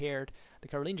can't compare the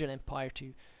Carolingian Empire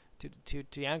to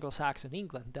Anglo-Saxon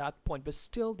England at that point, but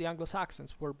still the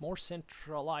Anglo-Saxons were more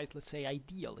centralized, let's say,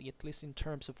 ideally, at least in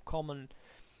terms of common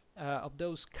of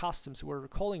those customs we were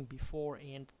recalling before,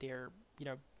 and their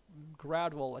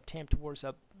gradual attempt towards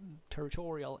a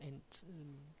territorial and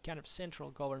kind of central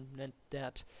government,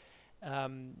 that a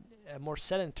more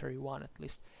sedentary one at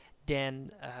least,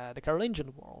 than the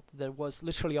Carolingian world that was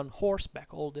literally on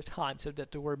horseback all the time, so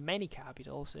that there were many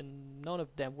capitals and none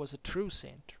of them was a true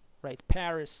center, right?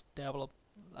 Paris developed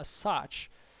as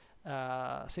such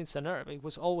since it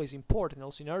was always important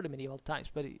also in early medieval times,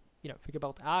 but think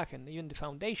about Aachen, even the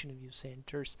foundation of new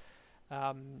centers,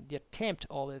 the attempt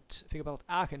of it, think about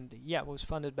Aachen, was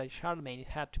funded by Charlemagne. It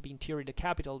had to be in theory the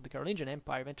capital of the Carolingian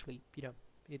Empire. Eventually,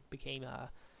 it became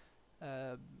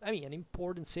an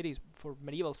important city for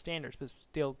medieval standards, but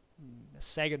still a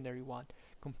secondary one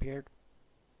compared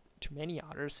to many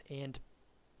others, and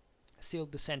still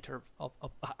the center of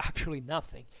actually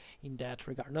nothing in that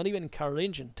regard, not even in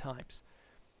Carolingian times.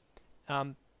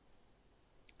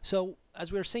 So,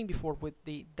 as we were saying before, with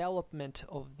the development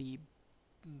of the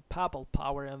papal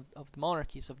power of the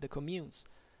monarchies, of the communes,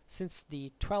 since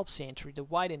the 12th century, the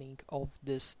widening of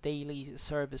this daily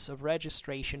service of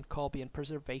registration, copy, and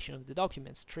preservation of the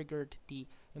documents triggered the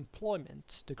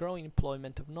growing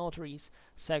employment of notaries,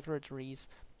 secretaries,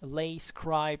 lay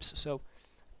scribes. So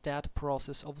that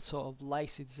process also of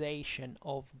laicization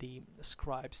of the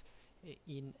scribes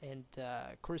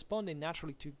corresponding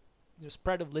naturally to the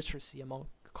spread of literacy among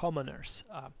commoners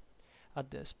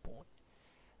at this point.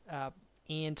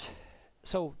 And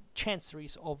so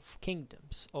chanceries of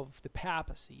kingdoms, of the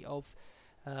papacy, of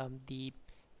the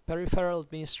peripheral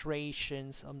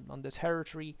administrations on the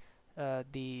territory.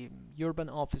 The urban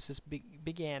offices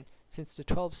began since the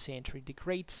 12th century, the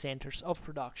great centers of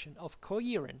production of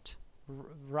coherent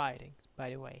writing, by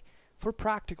the way, for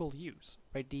practical use.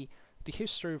 Right, the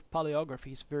history of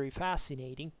paleography is very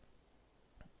fascinating.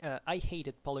 I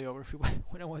hated paleography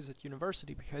when I was at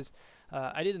university because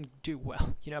I didn't do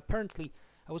well. Apparently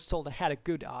I was told I had a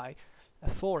good eye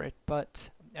for it, but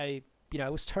I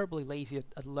was terribly lazy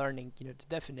at learning, the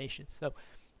definitions. So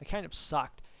I kind of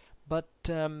sucked. But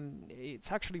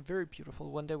it's actually very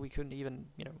beautiful. One day we couldn't even,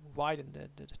 widen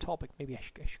the topic. Maybe I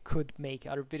could make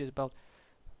other videos about.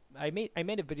 I made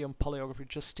a video on paleography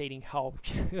just stating how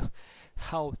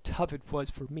how tough it was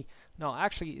for me. No,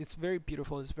 actually, it's very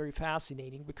beautiful. It's very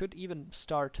fascinating. We could even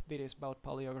start videos about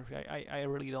paleography. I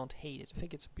really don't hate it. I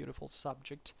think it's a beautiful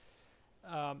subject.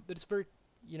 But it's very,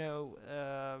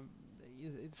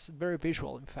 it's very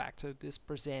visual. In fact, so this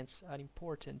presents an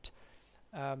important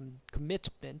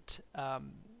commitment,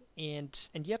 and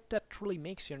yet that really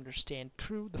makes you understand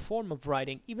through the form of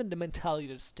writing, even the mentality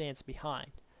that stands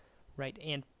behind, right?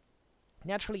 And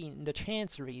naturally, in the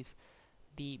chanceries,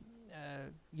 the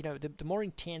more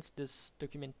intense this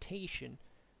documentation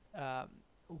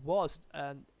was,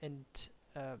 and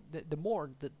the more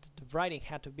the writing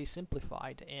had to be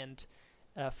simplified and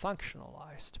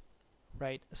functionalized,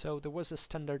 right? So there was a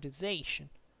standardization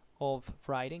of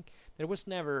writing. There was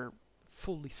never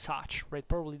fully such, right?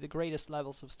 Probably the greatest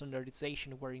levels of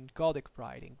standardization were in Gothic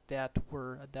writing that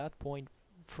were at that point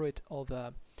fruit of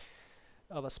a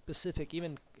specific,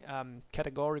 even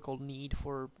categorical need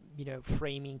for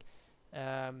framing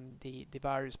the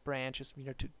various branches,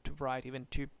 to write, even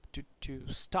to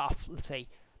stuff, let's say,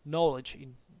 knowledge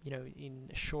in in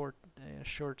a short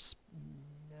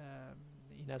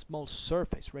in a small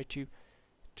surface, right? To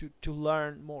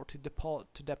learn more, to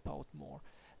depot more.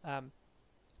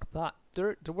 But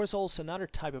there was also another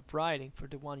type of writing for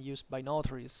the one used by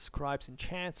notaries, scribes, and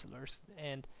chancellors,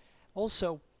 and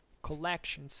also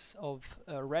collections of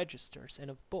registers and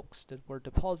of books that were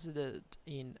deposited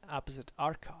in apposite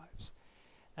archives.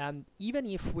 And even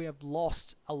if we have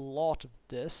lost a lot of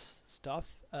this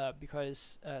stuff,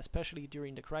 because especially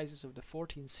during the crisis of the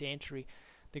 14th century,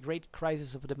 the great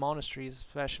crisis of the monasteries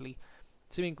especially,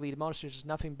 seemingly the monasteries has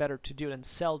nothing better to do than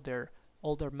sell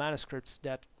all their manuscripts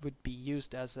that would be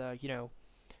used as a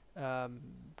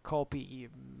copy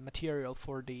material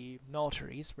for the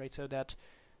notaries, right? So that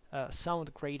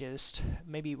sound greatest,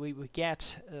 maybe we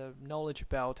get knowledge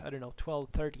about, I don't know,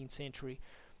 12th, 13th century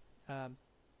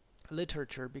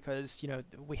literature, because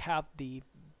we have the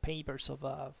papers of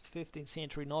a 15th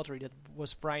century notary that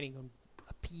was writing on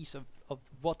a piece of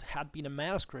what had been a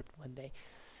manuscript one day,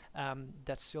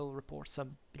 that still reports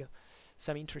some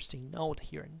interesting note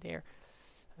here and there,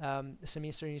 some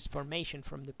interesting information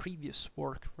from the previous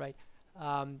work, right?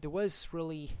 There was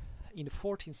really in the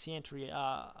 14th century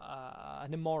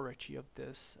an hemorrhage of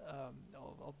this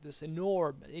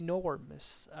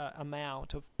enormous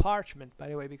amount of parchment, by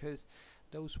the way, because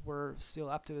those were still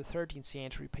up to the 13th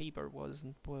century. Paper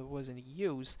wasn't in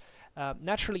use.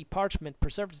 Naturally, parchment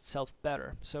preserved itself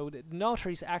better, so the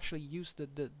notaries actually used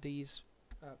these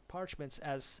parchments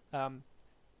as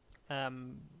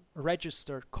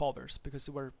register covers, because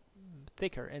they were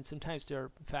thicker, and sometimes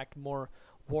they're in fact more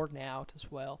worn out as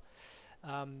well.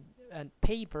 And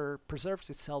paper preserves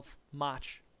itself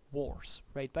much worse,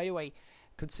 right? By the way,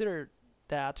 consider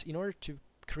that in order to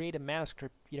create a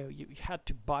manuscript, you had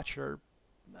to butcher,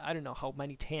 I don't know how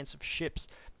many tens of ships,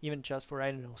 even just for,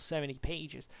 I don't know, 70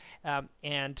 pages.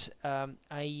 And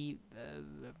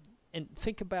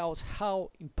think about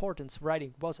how important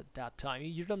writing was at that time.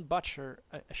 You don't butcher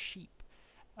a sheep.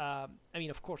 I mean,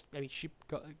 of course, sheep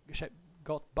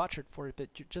got butchered for it,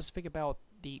 but you just think about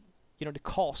the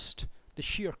cost, the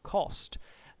sheer cost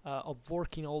of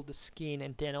working all the skin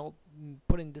and then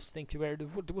putting this thing together.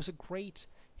 There was a great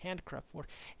handcraft work,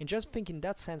 and just think in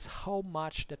that sense how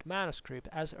much that manuscript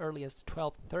as early as the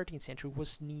 12th, 13th century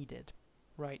was needed,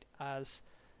 right? As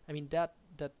that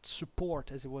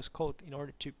support, as it was called, in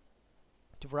order to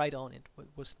write on it,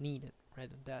 was needed,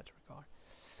 right, in that regard.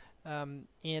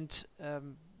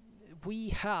 We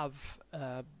have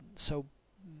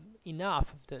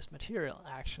enough of this material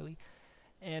actually,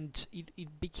 and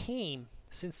it became,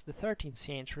 since the 13th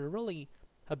century, really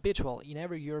habitual in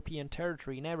every European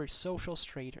territory, in every social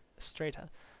stratum,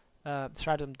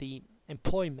 the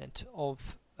employment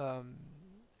of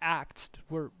acts that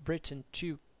were written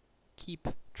to keep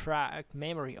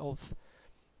memory of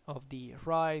the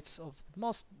rights of the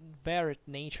most varied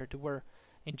nature that were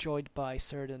enjoyed by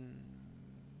certain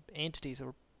entities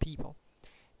or people.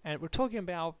 And we're talking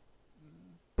about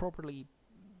property,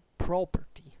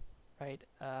 right?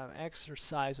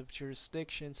 Exercise of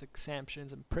jurisdictions,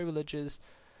 exemptions, and privileges,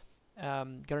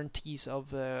 guarantees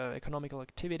of economical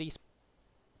activities.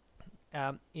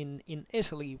 In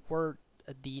Italy, where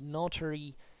the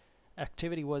notary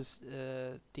activity was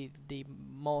the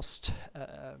most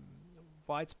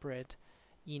widespread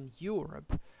in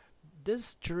Europe,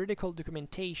 this juridical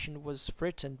documentation was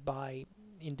written by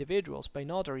individuals, by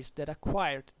notaries that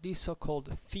acquired the so-called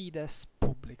fides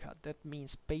publica. That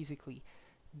means basically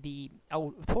the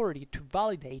authority to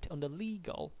validate on the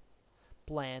legal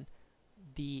plan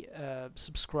the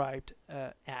subscribed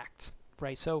acts,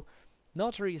 right? So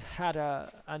notaries had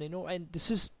and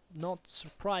this is not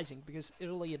surprising because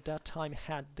Italy at that time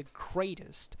had the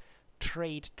greatest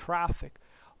trade traffic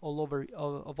all over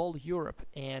of all Europe,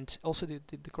 and also the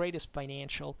greatest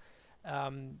financial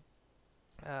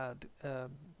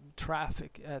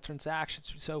traffic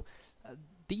transactions. So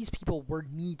these people were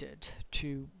needed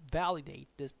to validate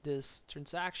this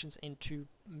transactions and to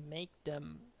make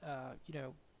them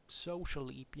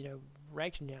socially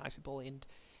recognizable and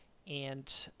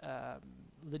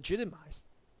legitimized,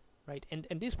 right?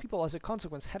 And these people, as a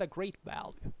consequence, had a great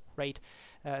value, right?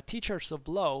 Teachers of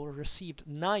law received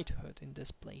knighthood in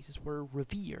these places, were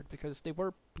revered because they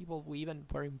were people who even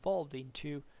were involved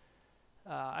into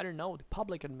the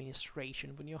public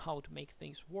administration, who knew how to make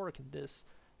things work in this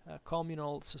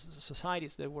communal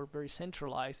societies that were very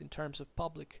centralized in terms of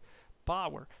public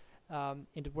power,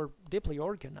 and were deeply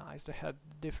organized. They had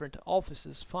different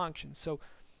offices, functions. So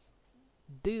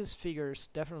these figures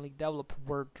definitely develop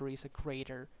where there is a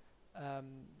greater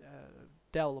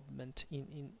development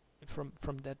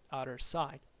from that other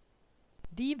side.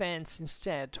 The events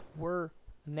instead were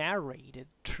narrated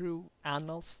through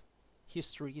annals,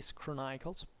 histories,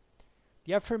 chronicles.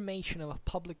 The affirmation of a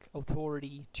public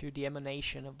authority to the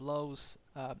emanation of laws,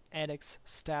 edicts,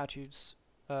 statutes,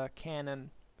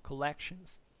 canon,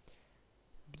 collections.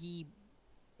 The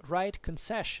right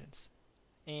concessions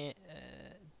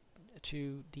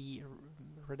to the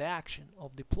redaction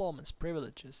of diplomas,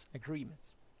 privileges,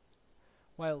 agreements,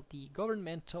 while the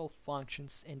governmental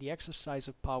functions and the exercise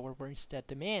of power were instead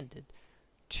demanded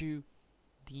to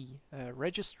the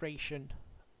registration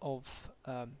of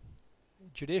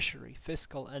judiciary,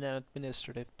 fiscal, and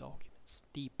administrative documents.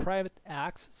 The private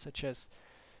acts, such as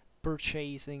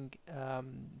purchasing,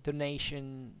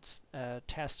 donations,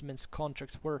 testaments,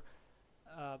 contracts, were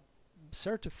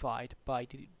certified by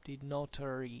the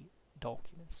notary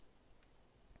documents.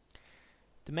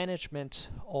 The management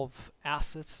of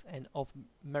assets and of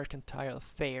mercantile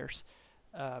affairs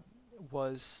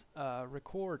was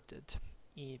recorded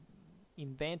in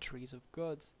inventories of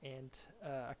goods and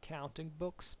accounting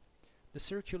books. The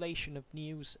circulation of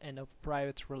news and of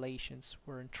private relations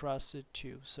were entrusted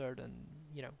to certain,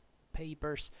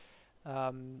 papers.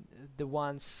 The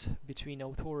ones between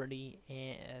authority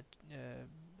and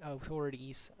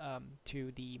authorities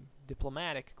to the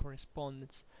diplomatic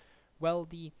correspondence. Well,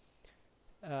 the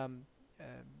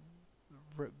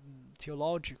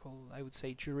theological, I would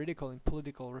say, juridical and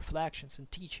political reflections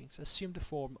and teachings assumed the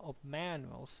form of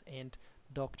manuals and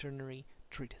doctrinary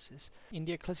treatises. In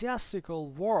the ecclesiastical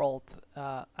world,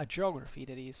 a geography,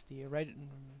 that is the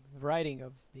writing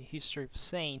of the history of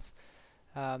saints,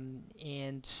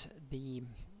 and the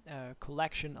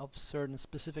collection of certain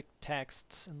specific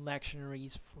texts and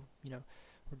lectionaries for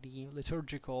the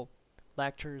liturgical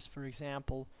lectures, for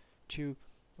example,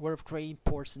 were of great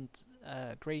importance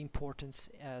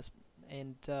as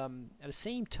and at the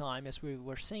same time, as we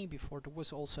were saying before, there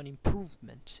was also an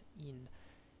improvement in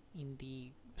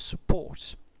the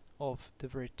support of the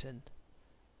written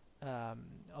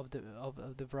of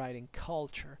the writing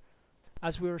culture.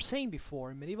 As we were saying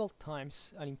before, in medieval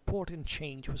times, an important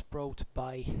change was brought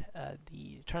by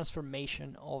the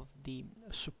transformation of the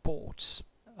supports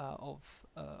of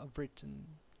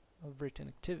written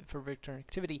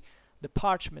activity, the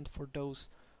parchment for those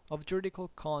of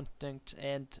juridical content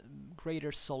and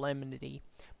greater solemnity,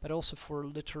 but also for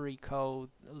literary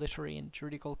and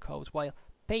juridical codes, while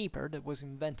paper, that was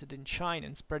invented in China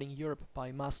and spread in Europe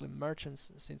by Muslim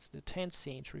merchants since the 10th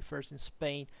century, first in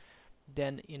Spain,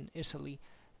 then in Italy,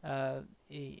 the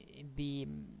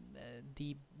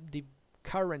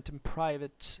current and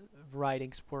private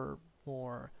writings were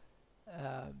more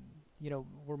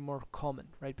were more common,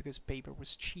 right? Because paper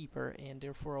was cheaper, and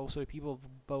therefore also the people who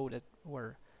bought it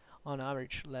were on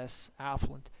average less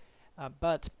affluent.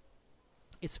 But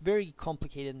it's very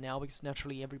complicated now because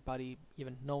naturally everybody,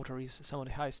 even notaries, some of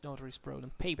the highest notaries wrote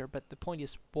on paper. But the point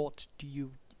is, what do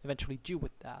you eventually do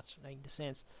with that, in the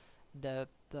sense that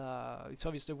it's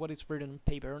obvious that what is written on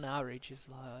paper on average is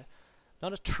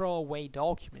not a throwaway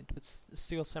document, but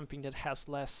still something that has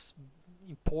less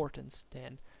importance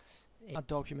than a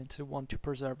document that want to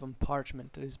preserve on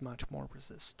parchment that is much more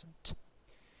resistant.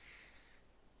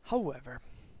 However,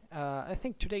 I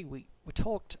think today we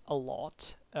talked a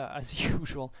lot, as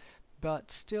usual,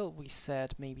 but still we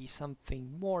said maybe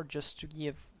something more just to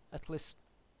give at least,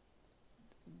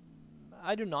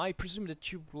 I don't know, I presume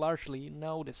that you largely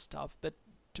know this stuff, but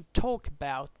to talk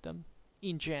about them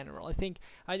in general. I think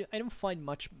I don't find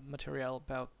much material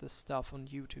about this stuff on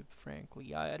YouTube,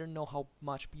 frankly. I don't know how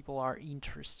much people are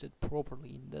interested properly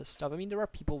in this stuff. I mean, there are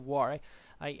people who are.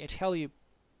 I tell you,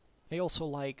 I also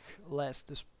like less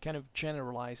this kind of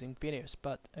generalizing videos,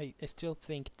 but I still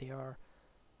think they are,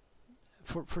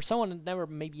 for someone that never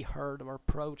maybe heard or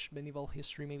approached medieval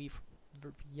history, maybe for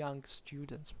young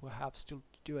students who have still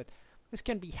to do it, this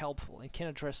can be helpful and can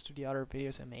address to the other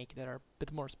videos I make that are a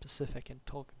bit more specific and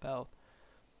talk about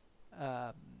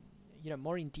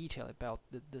more in detail about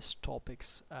these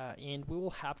topics, and we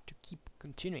will have to keep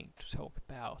continuing to talk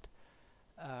about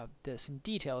this in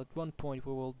detail. At one point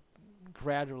we will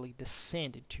gradually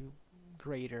descend into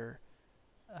greater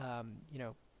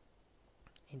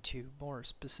into more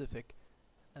specific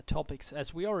topics,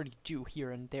 as we already do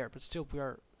here and there, but still we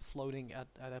are floating at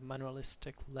a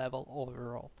manualistic level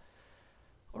overall.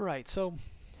 Alright, so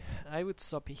I would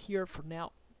stop here for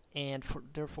now, and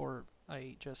therefore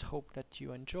I just hope that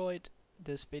you enjoyed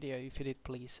this video. If you did,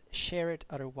 please share it,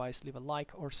 otherwise leave a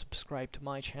like or subscribe to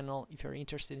my channel if you're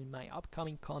interested in my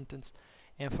upcoming contents.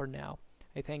 And for now,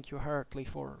 I thank you heartily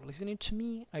for listening to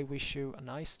me. I wish you a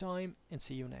nice time and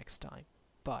see you next time.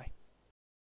 Bye.